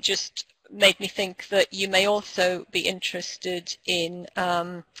just made me think that you may also be interested in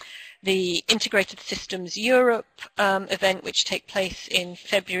the Integrated Systems Europe event, which takes place in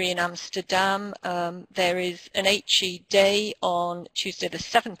February in Amsterdam. There is an HE day on Tuesday the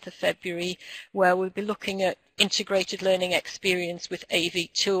 7th of February where we'll be looking at integrated learning experience with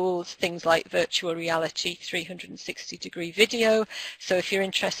AV tools, things like virtual reality, 360-degree video. So if you're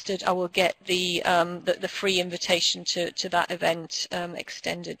interested, I will get the free invitation to that event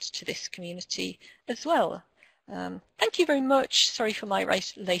extended to this community as well. Thank you very much. Sorry for my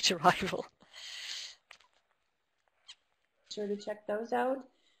late arrival. Sure to check those out.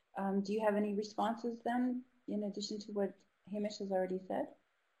 Do you have any responses then, in addition to what Hamish has already said?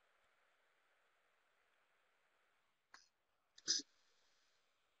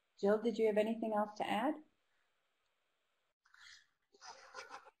 Jill, did you have anything else to add?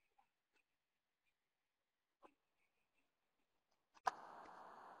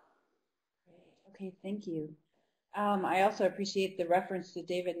 Okay, thank you. I also appreciate the reference to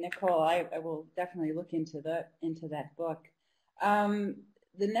David Nicol. I will definitely look into that book. The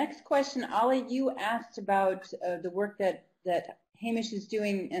next question, Ollie, you asked about the work that Hamish is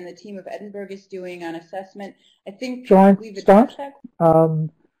doing and the team of Edinburgh is doing on assessment. I think we've addressed that.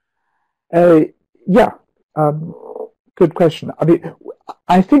 Yeah, good question. I mean,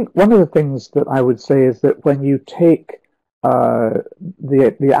 I think one of the things that I would say is that when you take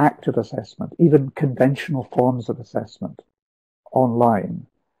the act of assessment, even conventional forms of assessment online,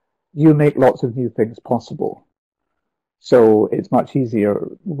 you make lots of new things possible. So it's much easier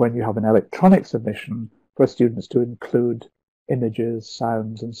when you have an electronic submission for students to include images,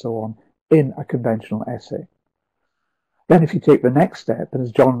 sounds, and so on in a conventional essay. Then if you take the next step, and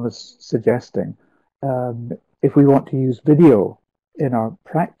as John was suggesting, if we want to use video in our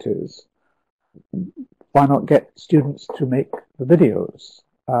practice, why not get students to make the videos?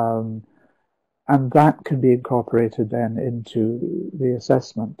 And that can be incorporated then into the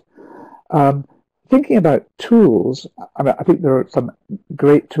assessment. thinking about tools, I think there are some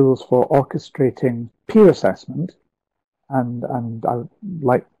great tools for orchestrating peer assessment, and I would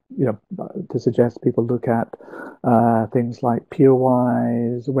like to suggest people look at things like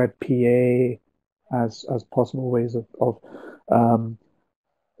PeerWise, WebPA as possible ways of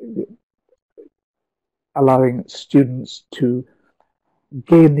allowing students to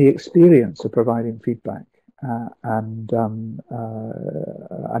gain the experience of providing feedback and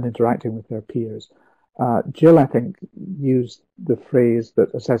interacting with their peers. Gill, I think, used the phrase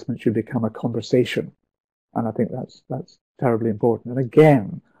that assessment should become a conversation, and I think that's terribly important. And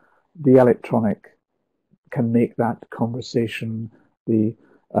again, the electronic can make that conversation, the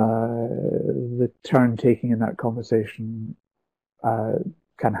turn taking in that conversation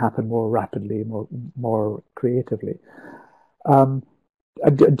can happen more rapidly, more creatively.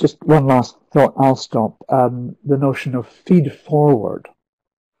 Just one last thought, I'll stop. The notion of feed forward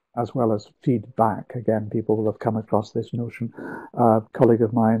as well as feedback. Again, people will have come across this notion. A colleague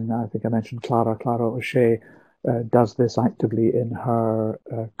of mine, I think I mentioned Clara O'Shea, does this actively in her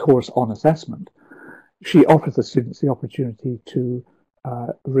course on assessment. She offers the students the opportunity to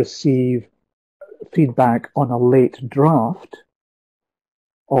receive feedback on a late draft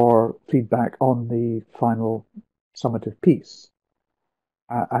or feedback on the final summative piece.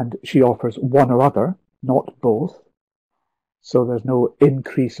 And she offers one or other, not both. So there's no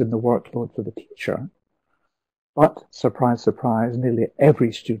increase in the workload for the teacher. But, surprise, surprise, nearly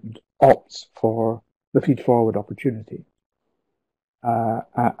every student opts for the feed-forward opportunity.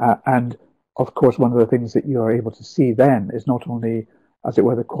 And, of course, one of the things that you are able to see then is not only, as it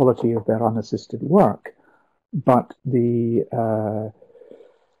were, the quality of their unassisted work, but the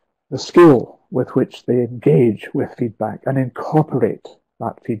skill with which they engage with feedback and incorporate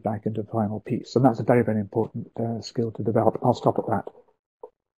that feedback into the final piece. And that's a very, very important skill to develop. I'll stop at that.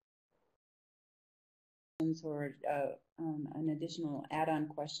 Or an additional add-on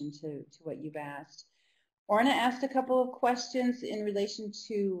question to what you've asked. Orna asked a couple of questions in relation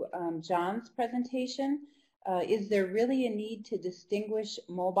to John's presentation. Is there really a need to distinguish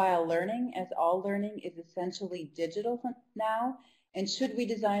mobile learning, as all learning is essentially digital now? And should we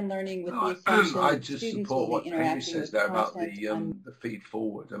design learning with the assumption I that just students support will what be Hamish interacting says with there about content the feed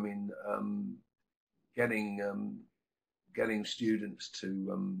forward. I mean, getting students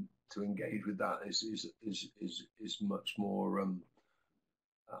to engage with that is much more,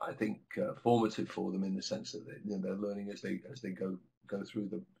 I think, formative for them in the sense that they're learning as they go through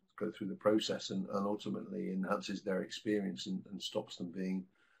the process, and ultimately enhances their experience and stops them being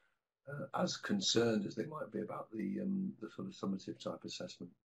as concerned as they might be about the sort of summative type assessment.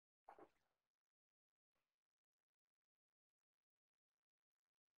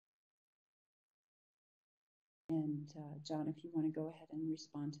 And John, if you want to go ahead and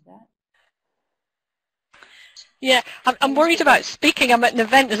respond to that. Yeah, I'm worried about speaking. I'm at an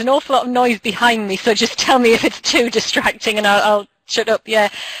event. There's an awful lot of noise behind me, so just tell me if it's too distracting and I'll shut up. Yeah,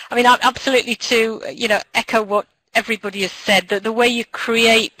 I mean, absolutely to, echo what everybody has said, that the way you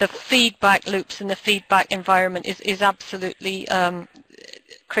create the feedback loops and the feedback environment is absolutely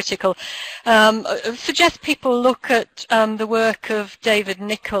critical. I suggest people look at the work of David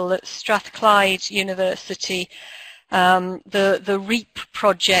Nichol at Strathclyde University. The REAP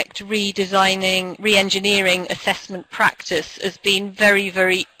project, re-engineering assessment practice, has been very,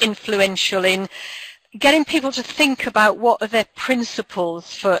 very influential in getting people to think about what are their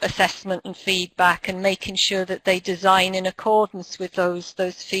principles for assessment and feedback, and making sure that they design in accordance with those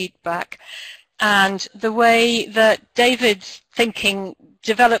feedback. And the way that David's thinking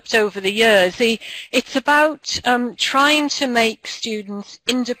developed over the years, it's about trying to make students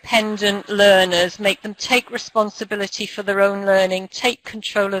independent learners, make them take responsibility for their own learning, take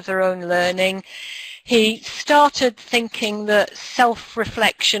control of their own learning. He started thinking that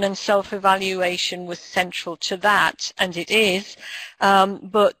self-reflection and self-evaluation was central to that, and it is,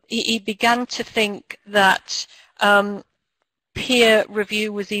 but he began to think that peer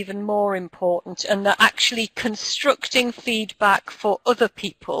review was even more important, and that actually constructing feedback for other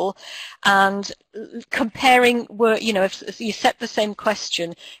people and comparing work, if you set the same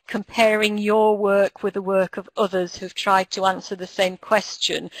question, comparing your work with the work of others who've tried to answer the same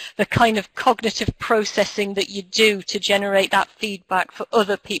question, the kind of cognitive processing that you do to generate that feedback for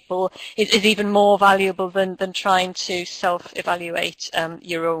other people is even more valuable than trying to self-evaluate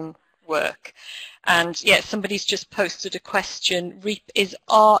your own work. And yeah, somebody's just posted a question. REAP is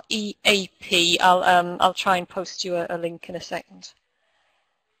R-E-A-P. I'll try and post you a link in a second.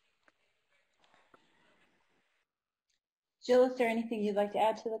 Jill, is there anything you'd like to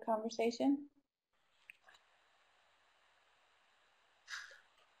add to the conversation?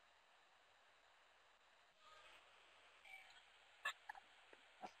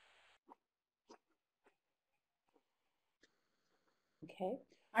 Okay.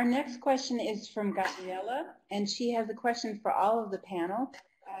 Our next question is from Gabriella, and she has a question for all of the panel.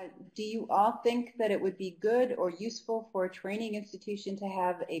 Do you all think that it would be good or useful for a training institution to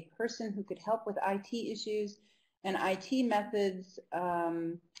have a person who could help with IT issues and IT methods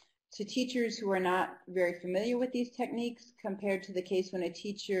to teachers who are not very familiar with these techniques, compared to the case when a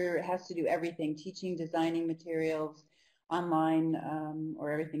teacher has to do everything, teaching, designing materials, online,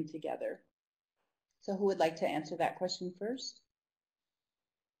 or everything together? So who would like to answer that question first?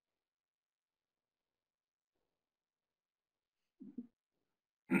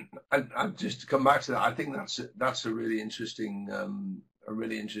 And just to come back to that, I think that's a really interesting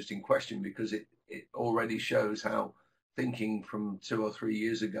question, because it already shows how thinking from 2 or 3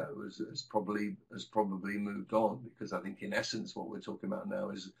 years ago has probably moved on, because I think in essence what we're talking about now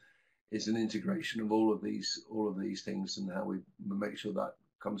is an integration of all of these things, and how we make sure that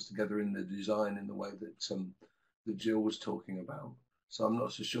comes together in the design in the way that Gill was talking about. So I'm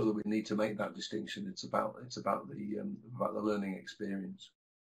not so sure that we need to make that distinction. It's about the learning experience.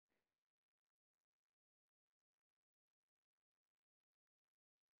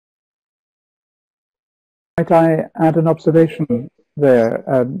 Might I add an observation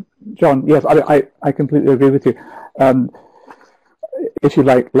there, John? Yes, I completely agree with you. If you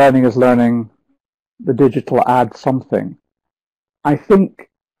like, learning is learning, the digital adds something. I think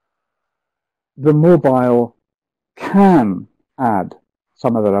the mobile can add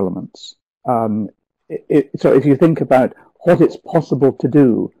some other elements. So if you think about what it's possible to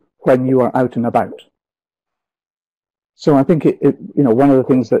do when you are out and about. So I think one of the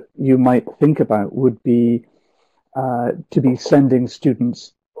things that you might think about would be to be sending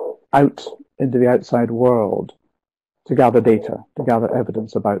students out into the outside world to gather data, to gather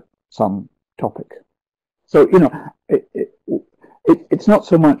evidence about some topic. So it's not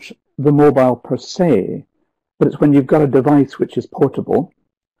so much the mobile per se, but it's when you've got a device which is portable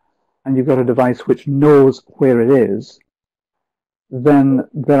and you've got a device which knows where it is, then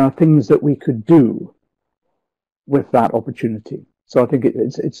there are things that we could do with that opportunity. So I think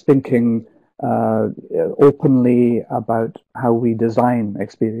it's thinking openly about how we design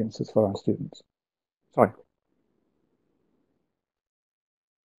experiences for our students. Sorry.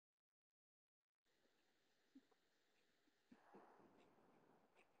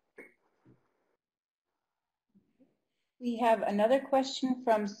 We have another question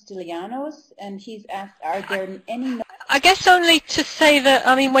from Stylianos, and he's asked, are there any... I guess only to say that,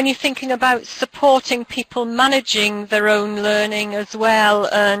 I mean, when you're thinking about supporting people managing their own learning as well,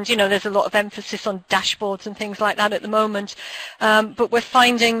 and, there's a lot of emphasis on dashboards and things like that at the moment, but we're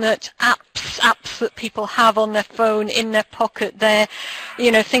finding that apps that people have on their phone, in their pocket, they're,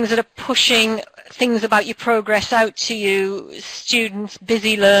 things that are pushing things about your progress out to you. Students,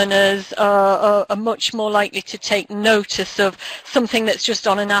 busy learners are much more likely to take notice of something that's just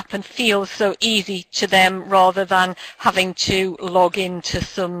on an app and feels so easy to them, rather than having to log into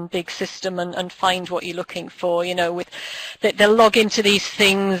some big system and find what you're looking for. They'll log into these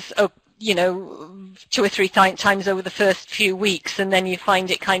things 2 or 3 times over the first few weeks, and then you find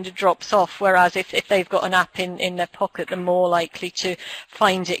it kind of drops off. Whereas if they've got an app in their pocket, they're more likely to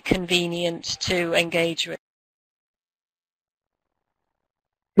find it convenient to engage with.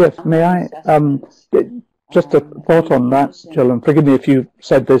 Yes, may I? Just a thought on that, Gill, and forgive me if you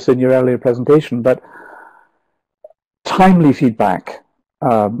said this in your earlier presentation, but timely feedback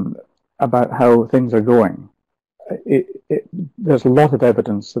about how things are going. There's a lot of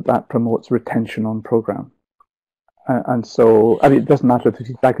evidence that promotes retention on program. And so, it doesn't matter if the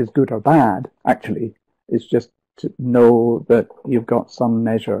feedback is good or bad, actually. It's just to know that you've got some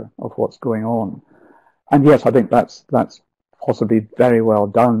measure of what's going on. And yes, I think that's possibly very well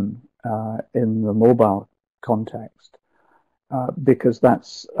done in the mobile context, because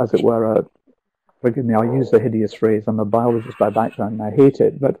that's, as it were, forgive me, I'll use the hideous phrase, I'm a biologist by background and I hate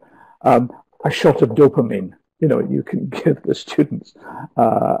it, but a shot of dopamine. You can give the students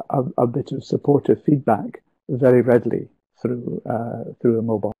a bit of supportive feedback very readily through a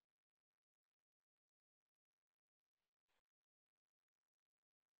mobile.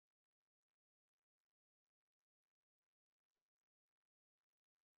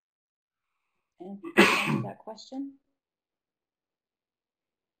 Answer that question?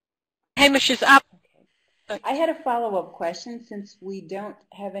 Hamish's app. Okay. I had a follow-up question, since we don't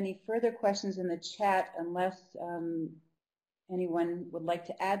have any further questions in the chat, unless anyone would like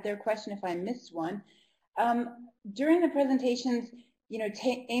to add their question if I missed one. During the presentations,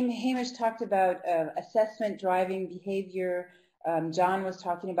 Hamish talked about assessment driving behavior. John was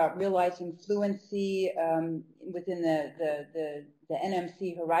talking about realizing fluency within the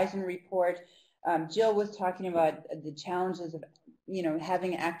NMC Horizon report. Gill was talking about the challenges of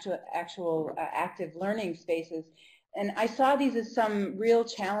having actual active learning spaces. And I saw these as some real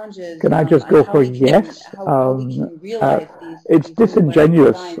challenges. Can I just go for yes? How we can realize it's these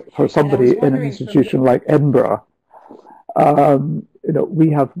disingenuous for somebody in an institution like Edinburgh. We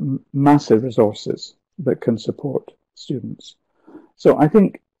have massive resources that can support students. So I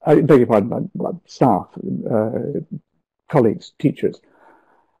think, I beg your pardon, staff, colleagues, teachers.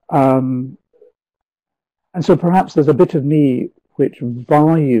 And so perhaps there's a bit of me which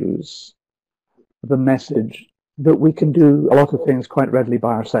values the message that we can do a lot of things quite readily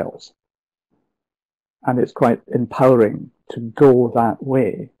by ourselves. And it's quite empowering to go that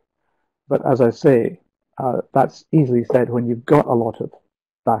way. But as I say, that's easily said when you've got a lot of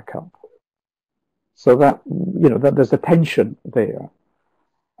backup. So that, that there's a tension there.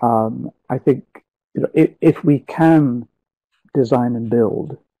 I think, if we can design and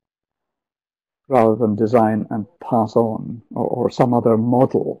build rather than design and pass on, or some other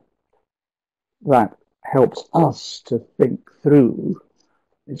model that helps us to think through,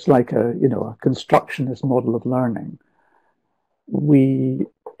 it's like a constructionist model of learning. We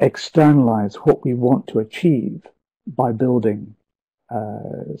externalize what we want to achieve by building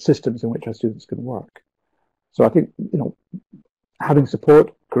systems in which our students can work. So I think, having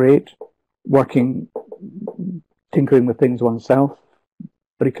support, great. Working, tinkering with things oneself,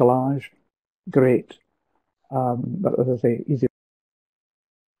 bricolage, great. But as I say, easy.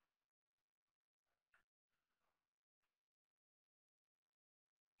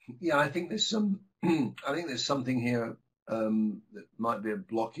 Yeah, I think there's something here that might be a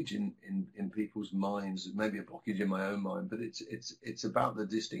blockage in people's minds. It may be a blockage in my own mind, but it's about the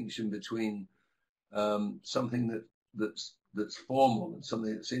distinction between something that's formal and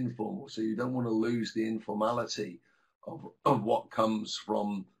something that's informal. So you don't want to lose the informality of what comes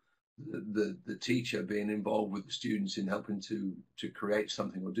from the teacher being involved with the students in helping to create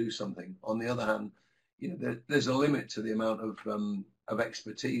something or do something. On the other hand, there's a limit to the amount of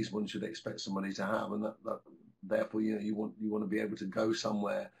expertise one should expect somebody to have, and that therefore you want to be able to go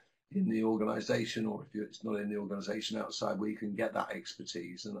somewhere in the organisation, or if it's not in the organisation, outside, where you can get that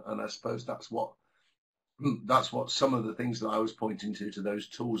expertise. And I suppose that's what some of the things that I was pointing to those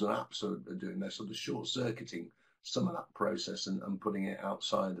tools and apps are doing. They're sort of short-circuiting some of that process and putting it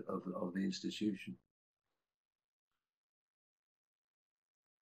outside of the institution.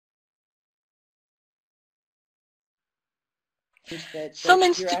 Some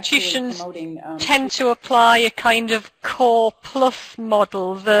institutions tend to apply a kind of core plus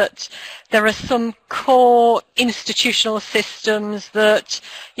model, that there are some core institutional systems that,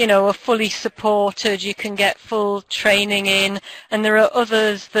 are fully supported, you can get full training in, and there are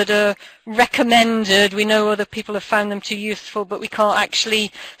others that are recommended. We know other people have found them too useful, but we can't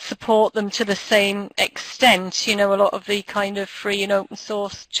actually support them to the same extent, a lot of the kind of free and open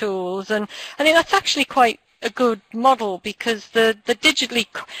source tools. And I think that's actually quite a good model, because the digitally,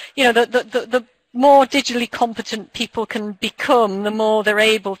 the more digitally competent people can become, the more they're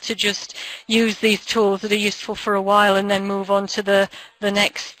able to just use these tools that are useful for a while and then move on to the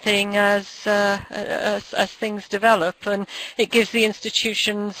next thing as things develop. And it gives the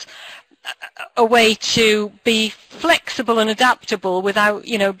institutions a way to be flexible and adaptable without,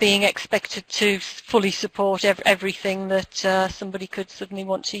 being expected to fully support everything that somebody could suddenly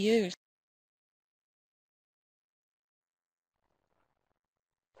want to use.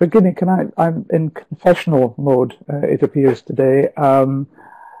 Forgive me, I'm in confessional mode, it appears today. I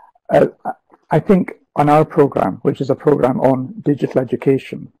think on our program, which is a program on digital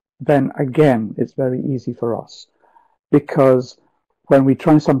education, then again, it's very easy for us, because when we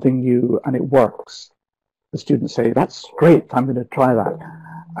try something new and it works, the students say, that's great, I'm going to try that.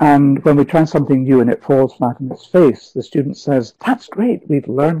 And when we try something new and it falls flat on its face, the student says, that's great, we've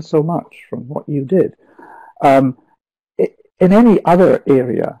learned so much from what you did. In any other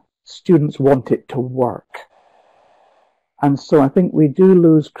area, students want it to work. And so I think we do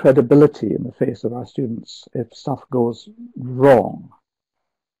lose credibility in the face of our students if stuff goes wrong.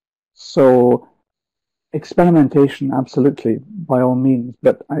 So experimentation, absolutely, by all means.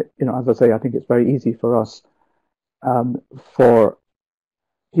 But, as I say, I think it's very easy for us, for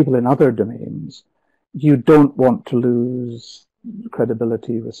people in other domains. You don't want to lose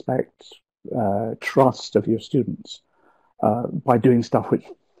credibility, respect, trust of your students. By doing stuff which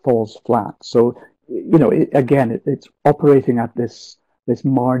falls flat. So, it's operating at this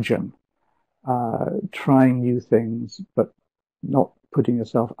margin, trying new things, but not putting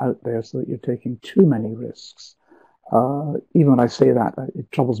yourself out there so that you're taking too many risks. Even when I say that,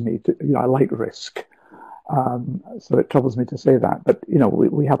 it troubles me. I like risk, so it troubles me to say that. But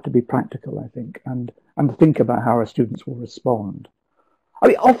we have to be practical, I think, and think about how our students will respond. I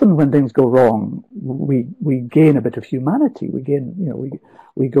mean, often when things go wrong, we gain a bit of humanity. We gain,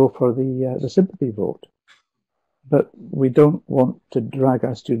 we go for the sympathy vote, but we don't want to drag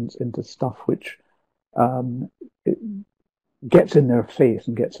our students into stuff which it gets in their face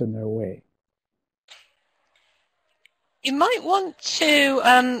and gets in their way. You might want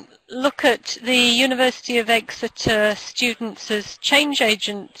to look at the University of Exeter Students as Change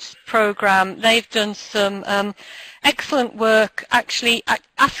Agents programme. They've done some excellent work actually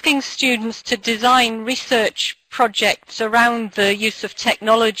asking students to design research projects around the use of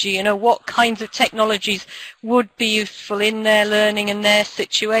technology, what kinds of technologies would be useful in their learning and their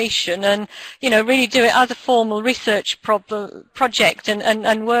situation, and really do it as a formal research project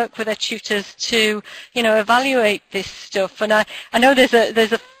and work with their tutors to evaluate this stuff. And I know there's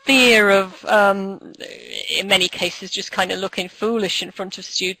a fear of in many cases just kind of looking foolish in front of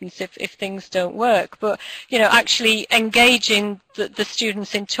students if things don't work, but actually engaging the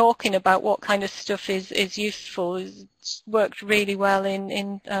students in talking about what kind of stuff is useful has worked really well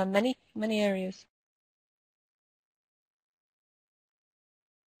in many areas.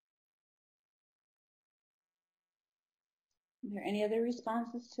 Are there any other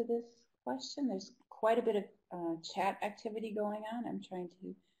responses to this question? There's quite a bit of chat activity going on. I'm trying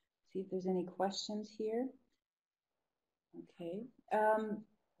to see if there's any questions here. Okay.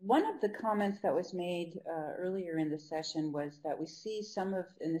 One of the comments that was made earlier in the session was that we see some of,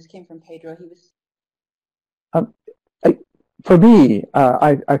 and this came from Pedro, he was... For me,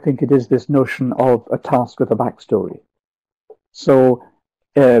 I think it is this notion of a task with a backstory. So,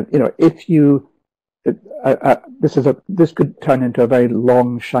 if you... this could turn into a very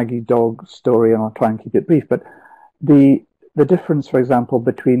long, shaggy dog story, and I'll try and keep it brief, but the difference, for example,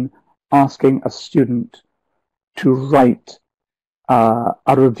 between asking a student to write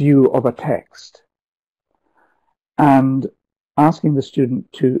a review of a text and asking the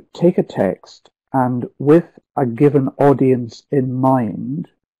student to take a text and with a given audience in mind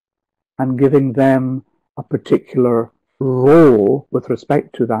and giving them a particular role with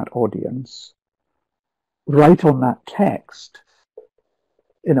respect to that audience, write on that text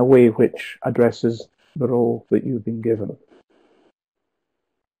in a way which addresses the role that you've been given.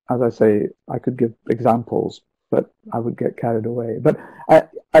 As I say, I could give examples, but I would get carried away. But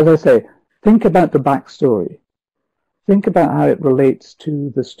as I say, think about the backstory. Think about how it relates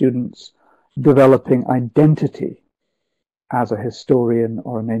to the students developing identity as a historian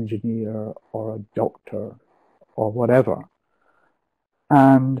or an engineer or a doctor or whatever,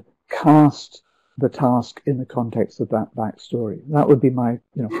 and cast the task in the context of that backstory. That would be my,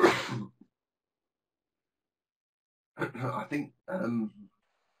 I think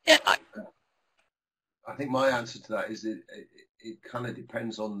Yeah, I think my answer to that is it kind of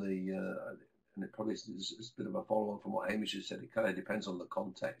depends on the, and it probably is a bit of a follow-on from what Hamish has said. It kind of depends on the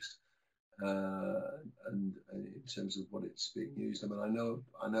context and in terms of what it's being used. I mean,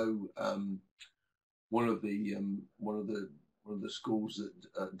 I know one of the schools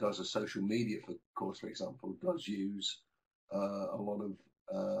that does a social media course, for example, does use a lot of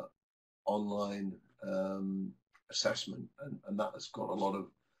online assessment, and that has got a lot of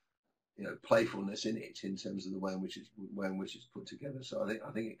playfulness in it in terms of the way in which it's put together. So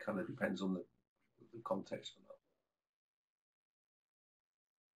I think it kind of depends on the context of that.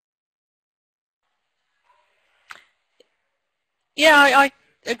 yeah, I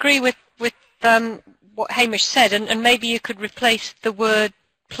agree with what Hamish said, and maybe you could replace the word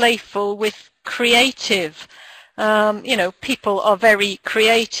playful with creative. People are very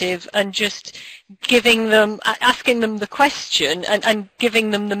creative, and just asking them the question and giving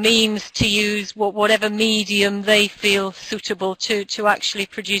them the means to use whatever medium they feel suitable to actually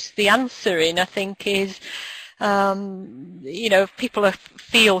produce the answer in, I think is, if people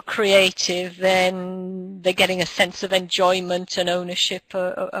feel creative, then they're getting a sense of enjoyment and ownership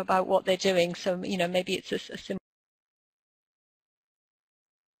about what they're doing. So, maybe it's a similar.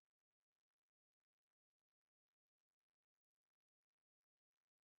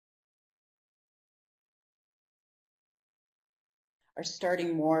 Are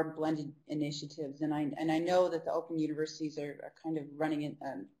starting more blended initiatives, and I know that the open universities are kind of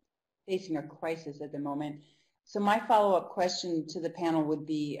facing a crisis at the moment. So my follow-up question to the panel would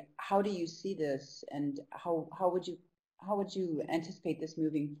be, how do you see this, and how would you anticipate this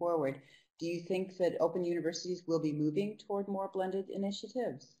moving forward? Do you think that open universities will be moving toward more blended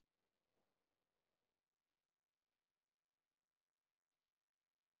initiatives?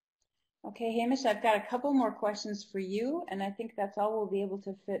 Okay, Hamish, I've got a couple more questions for you, and I think that's all we'll be able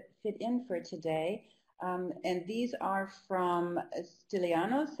to fit in for today. And these are from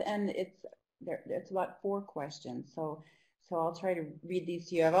Stylianos, and it's about 4 questions. So So I'll try to read these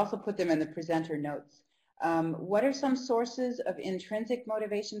to you. I've also put them in the presenter notes. What are some sources of intrinsic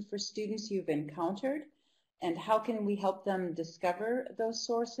motivation for students you've encountered, and how can we help them discover those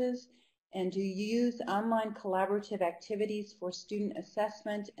sources? And do you use online collaborative activities for student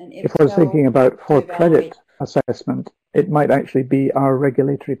assessment? And if I was so, thinking about for credit assessment, it might actually be our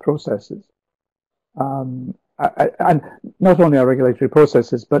regulatory processes. And not only our regulatory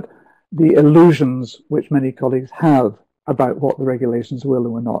processes, but the illusions which many colleagues have about what the regulations will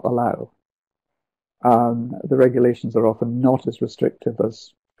and will not allow. The regulations are often not as restrictive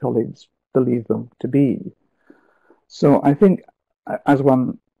as colleagues believe them to be. So I think as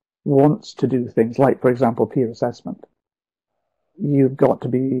one wants to do things like, for example, peer assessment, you've got to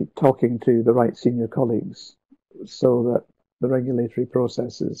be talking to the right senior colleagues so that the regulatory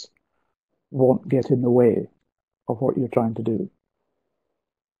processes won't get in the way of what you're trying to do.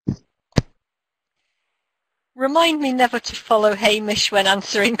 Remind me never to follow Hamish when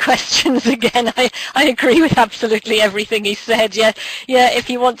answering questions again. I agree with absolutely everything he said. Yeah, if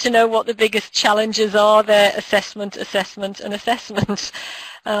you want to know what the biggest challenges are, they're assessment, assessment, and assessment.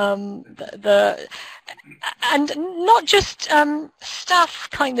 And not just staff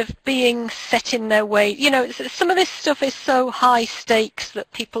kind of being set in their way. You know, some of this stuff is so high stakes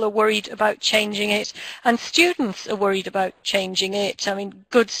that people are worried about changing it, and students are worried about changing it. I mean,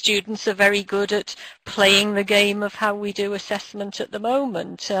 good students are very good at playing the game of how we do assessment at the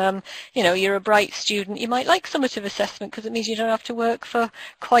moment. You know, you're a bright student, you might like summative assessment because it means you don't have to work for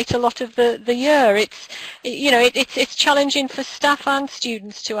quite a lot of the year. It's challenging for staff and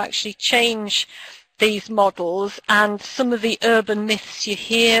students to actually change these models, and some of the urban myths you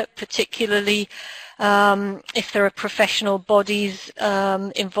hear, particularly if there are professional bodies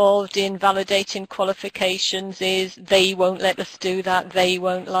involved in validating qualifications, is they won't let us do that, they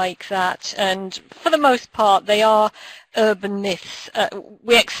won't like that, and for the most part they are urban myths.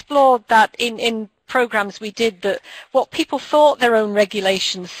 We explored that in programs we did, that what people thought their own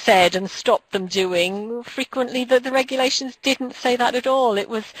regulations said and stopped them doing, frequently the regulations didn't say that at all. It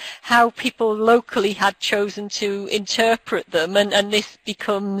was how people locally had chosen to interpret them, and this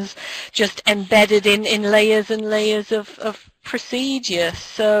becomes just embedded in layers and layers of procedure.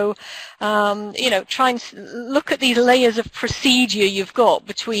 So try and look at these layers of procedure you've got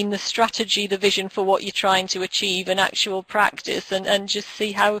between the strategy, the vision for what you're trying to achieve, and actual practice, and just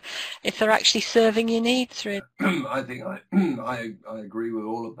see how, if they're actually serving your needs. Really. I think I agree with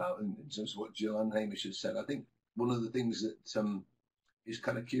all of that in terms of what Jill and Hamish has said. I think one of the things that is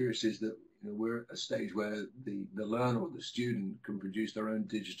kind of curious is that we're at a stage where the learner or the student can produce their own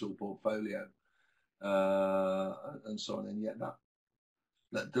digital portfolio and so on, and yet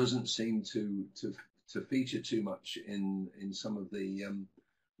that doesn't seem to feature too much in some of the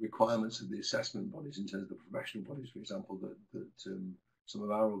requirements of the assessment bodies, in terms of the professional bodies, for example, that some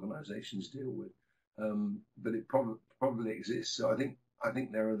of our organisations deal with. But it probably exists. So I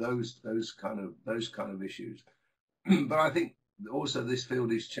think there are those kind of issues. But I think also this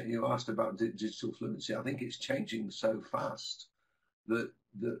field is. You asked about digital fluency. I think it's changing so fast that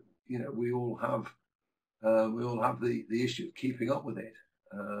we all have the issue of keeping up with it,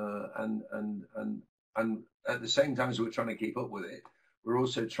 and at the same time as we're trying to keep up with it, we're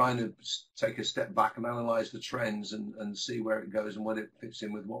also trying to take a step back and analyse the trends and see where it goes and what it fits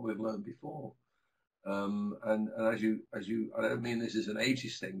in with what we've learned before. And as you, I don't mean this is an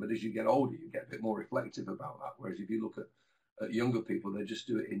ageist thing, but as you get older, you get a bit more reflective about that. Whereas if you look at younger people, they just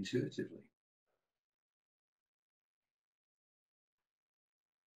do it intuitively.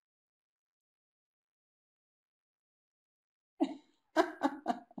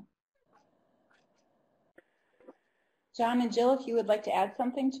 John and Jill, if you would like to add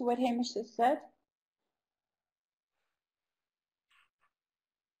something to what Hamish has said.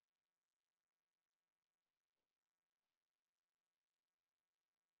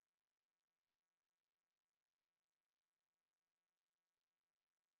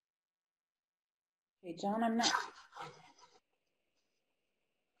 Okay, John, I'm not.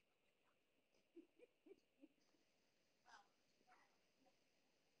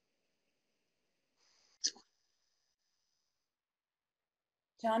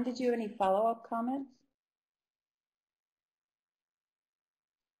 John, did you have any follow-up comments?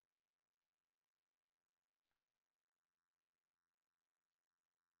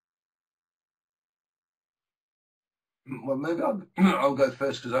 Well, maybe I'll go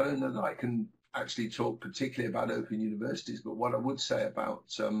first, because I don't know that I can actually talk particularly about open universities. But what I would say about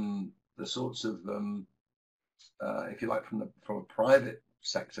the sorts of, if you like, from a private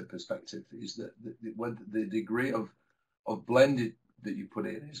sector perspective, is that the degree of blended you put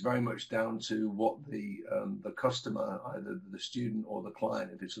in. It's very much down to what the customer, either the student or the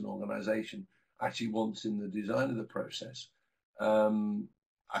client, if it's an organisation, actually wants in the design of the process.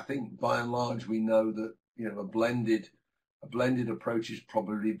 I think by and large we know that a blended approach is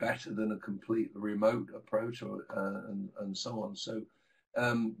probably better than a complete remote approach, or and so on. So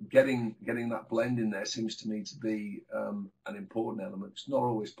getting that blend in there seems to me to be an important element. It's not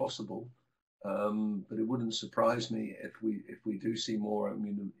always possible, but it wouldn't surprise me if we do see more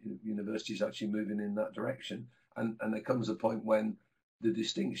universities actually moving in that direction. And there comes a point when the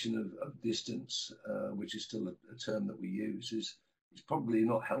distinction of distance, which is still a term that we use, is probably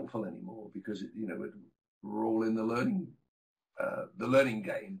not helpful anymore, because we're all in the learning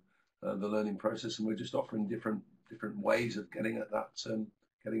game, the learning process, and we're just offering different ways of getting at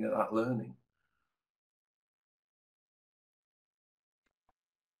that learning.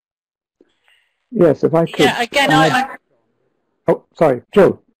 Yes, if I could. Yeah, again, Oh, sorry,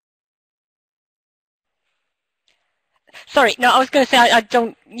 Jill. Sorry, no, I was going to say I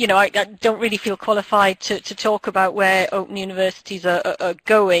don't really feel qualified to talk about where open universities are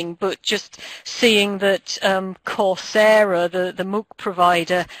going, but just seeing that Coursera, the MOOC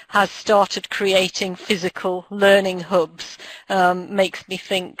provider, has started creating physical learning hubs, makes me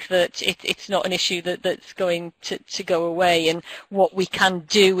think that it's not an issue that's going to go away, and what we can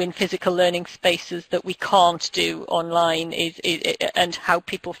do in physical learning spaces that we can't do online and how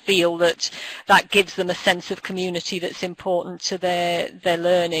people feel that gives them a sense of community that's important to their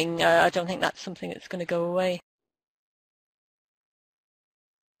learning. I don't think that's something that's going to go away.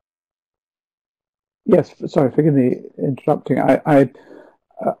 Yes, sorry, forgive me interrupting. I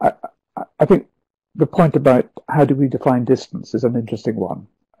think the point about how do we define distance is an interesting one.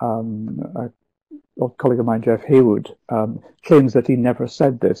 A colleague of mine, Jeff Haywood, claims that he never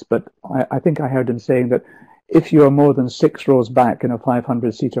said this, but I think I heard him saying that if you are more than 6 rows back in a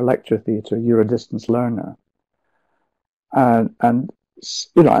 500-seater lecture theatre, you're a distance learner. And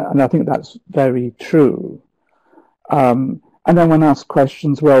I think that's very true. And then when asked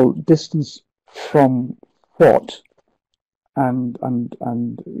questions, well, distance from what? And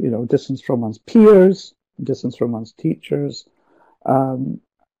distance from one's peers, distance from one's teachers. And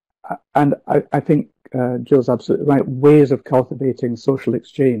I think Jill's absolutely right. Ways of cultivating social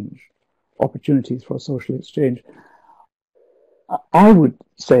exchange, opportunities for social exchange. I would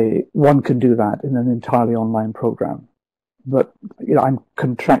say one can do that in an entirely online program. But I'm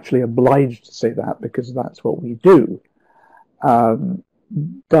contractually obliged to say that because that's what we do.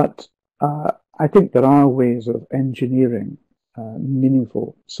 But I think there are ways of engineering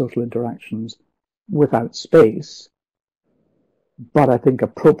meaningful social interactions without space. But I think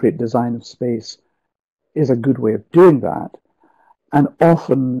appropriate design of space is a good way of doing that. And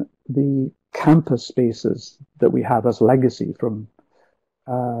often the campus spaces that we have as legacy from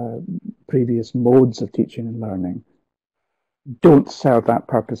previous modes of teaching and learning don't serve that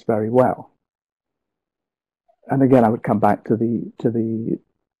purpose very well. And again, I would come back to the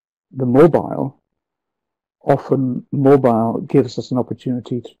mobile. Often mobile gives us an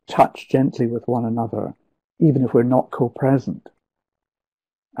opportunity to touch gently with one another, even if we're not co-present.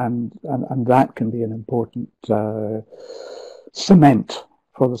 And that can be an important cement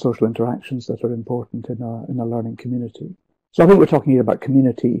for the social interactions that are important in a learning community. So I think we're talking here about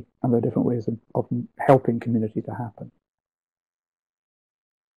community, and there are different ways of helping community to happen.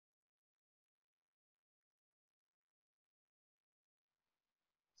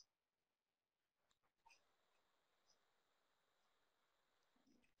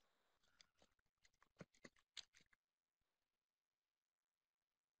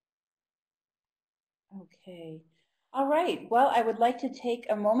 Okay. All right. Well, I would like to take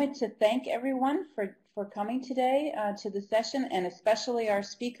a moment to thank everyone for coming today to the session, and especially our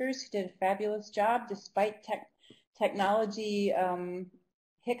speakers who did a fabulous job despite technology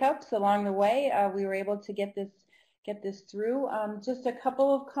hiccups along the way. We were able to get this through. Just a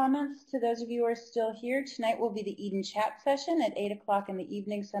couple of comments to those of you who are still here. Tonight will be the Eden chat session at 8 o'clock in the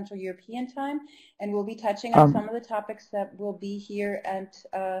evening Central European time, and we'll be touching on some of the topics that will be here and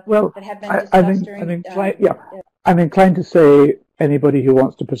that have been discussed during. I'm inclined to say anybody who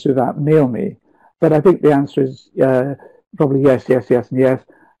wants to pursue that, mail me. But I think the answer is probably yes, yes, yes, and yes.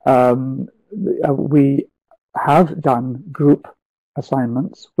 We have done group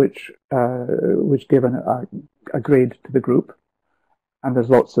assignments which give a grade to the group, and there's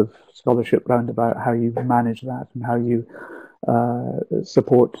lots of scholarship round about how you manage that and how you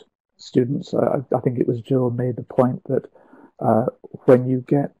support students. I think it was Jill made the point that when you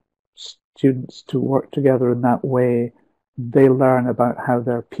get students to work together in that way, they learn about how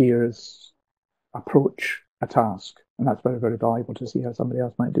their peers approach a task, And that's very, very valuable to see how somebody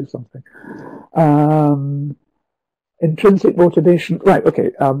else might do something. Intrinsic motivation, right,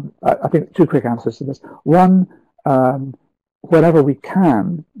 okay, I think two quick answers to this. One, wherever we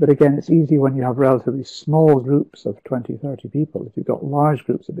can, but again, it's easy when you have relatively small groups of 20, 30 people. If you've got large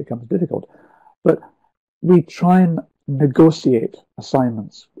groups, it becomes difficult. But we try and negotiate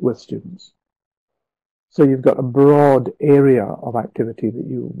assignments with students. So you've got a broad area of activity that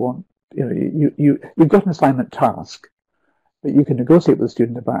you want. You've got an assignment task, but you can negotiate with the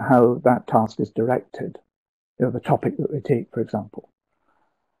student about how that task is directed. The topic that they take, for example.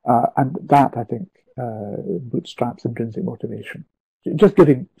 And that, I think, bootstraps intrinsic motivation. Just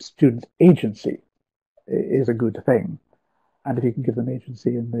giving students agency is a good thing. And if you can give them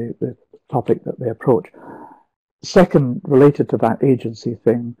agency in the topic that they approach. Second, related to that agency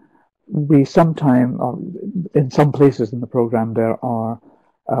thing, we sometimes, in some places in the program, there are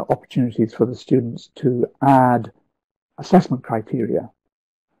opportunities for the students to add assessment criteria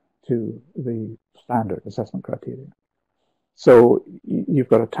to the standard assessment criteria. So you've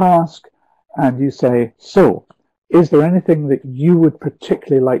got a task and you say, so is there anything that you would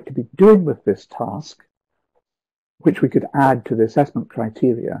particularly like to be doing with this task, which we could add to the assessment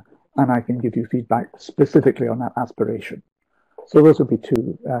criteria, and I can give you feedback specifically on that aspiration. So those would be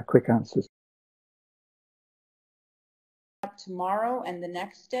two quick answers. Tomorrow and the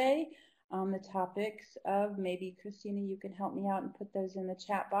next day on the topics of, maybe Christina, you can help me out and put those in the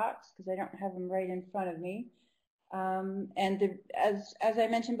chat box because I don't have them right in front of me. As I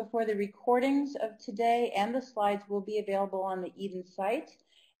mentioned before, the recordings of today and the slides will be available on the Eden site.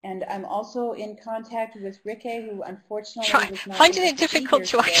 And I'm also in contact with Rike, who unfortunately was not finding it difficult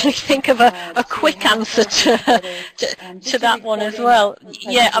to actually think of a quick answer to that one as well.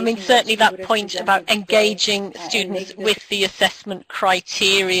 Yeah, I mean, certainly that point about engaging students with the assessment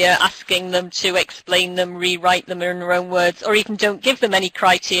criteria, asking them to explain them, rewrite them in their own words, or even don't give them any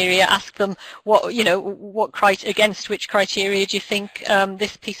criteria, ask them against which criteria do you think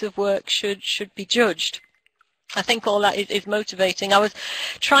this piece of work should be judged. I think all that is motivating. I was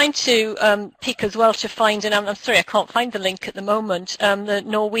trying to pick as well to find, and I'm sorry I can't find the link at the moment, the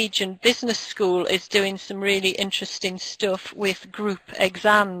Norwegian Business School is doing some really interesting stuff with group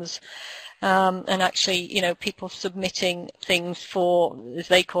exams. And actually, people submitting things for, as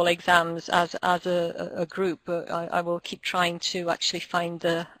they call exams, as a group. But I will keep trying to actually find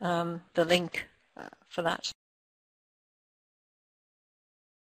the link for that.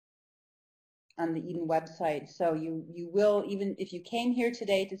 On the Eden website. So you will, even if you came here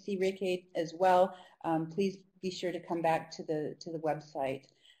today to see Rike as well, please be sure to come back to the website.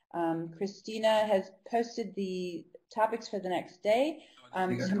 Christina has posted the topics for the next day.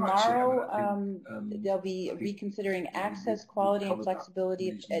 Tomorrow they'll be reconsidering access, quality, and flexibility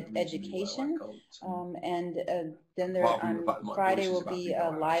of education. And then on Friday will be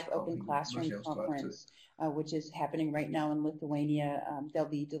a live open classroom conference, which is happening right now in Lithuania. They'll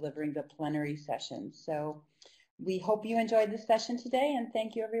be delivering the plenary session. So we hope you enjoyed this session today, and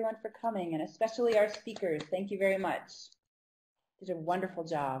thank you everyone for coming, and especially our speakers. Thank you very much. Did a wonderful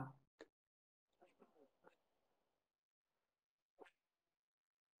job.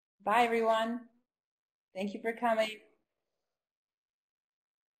 Bye, everyone. Thank you for coming.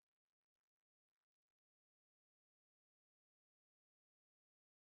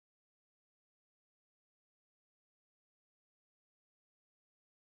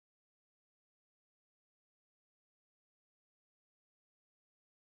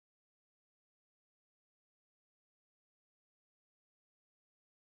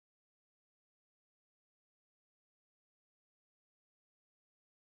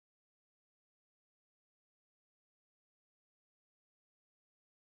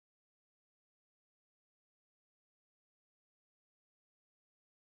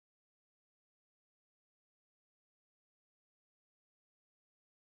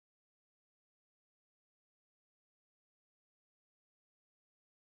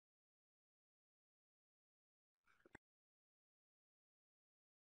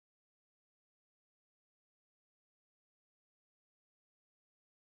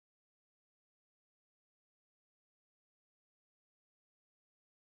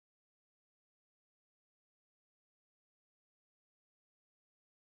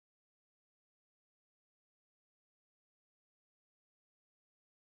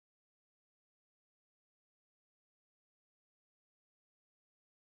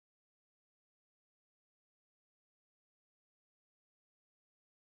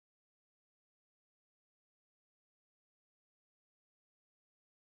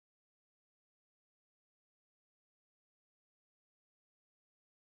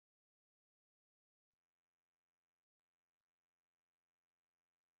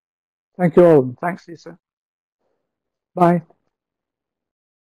 Thank you all. Thanks, Lisa. Bye.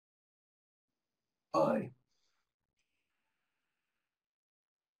 Bye.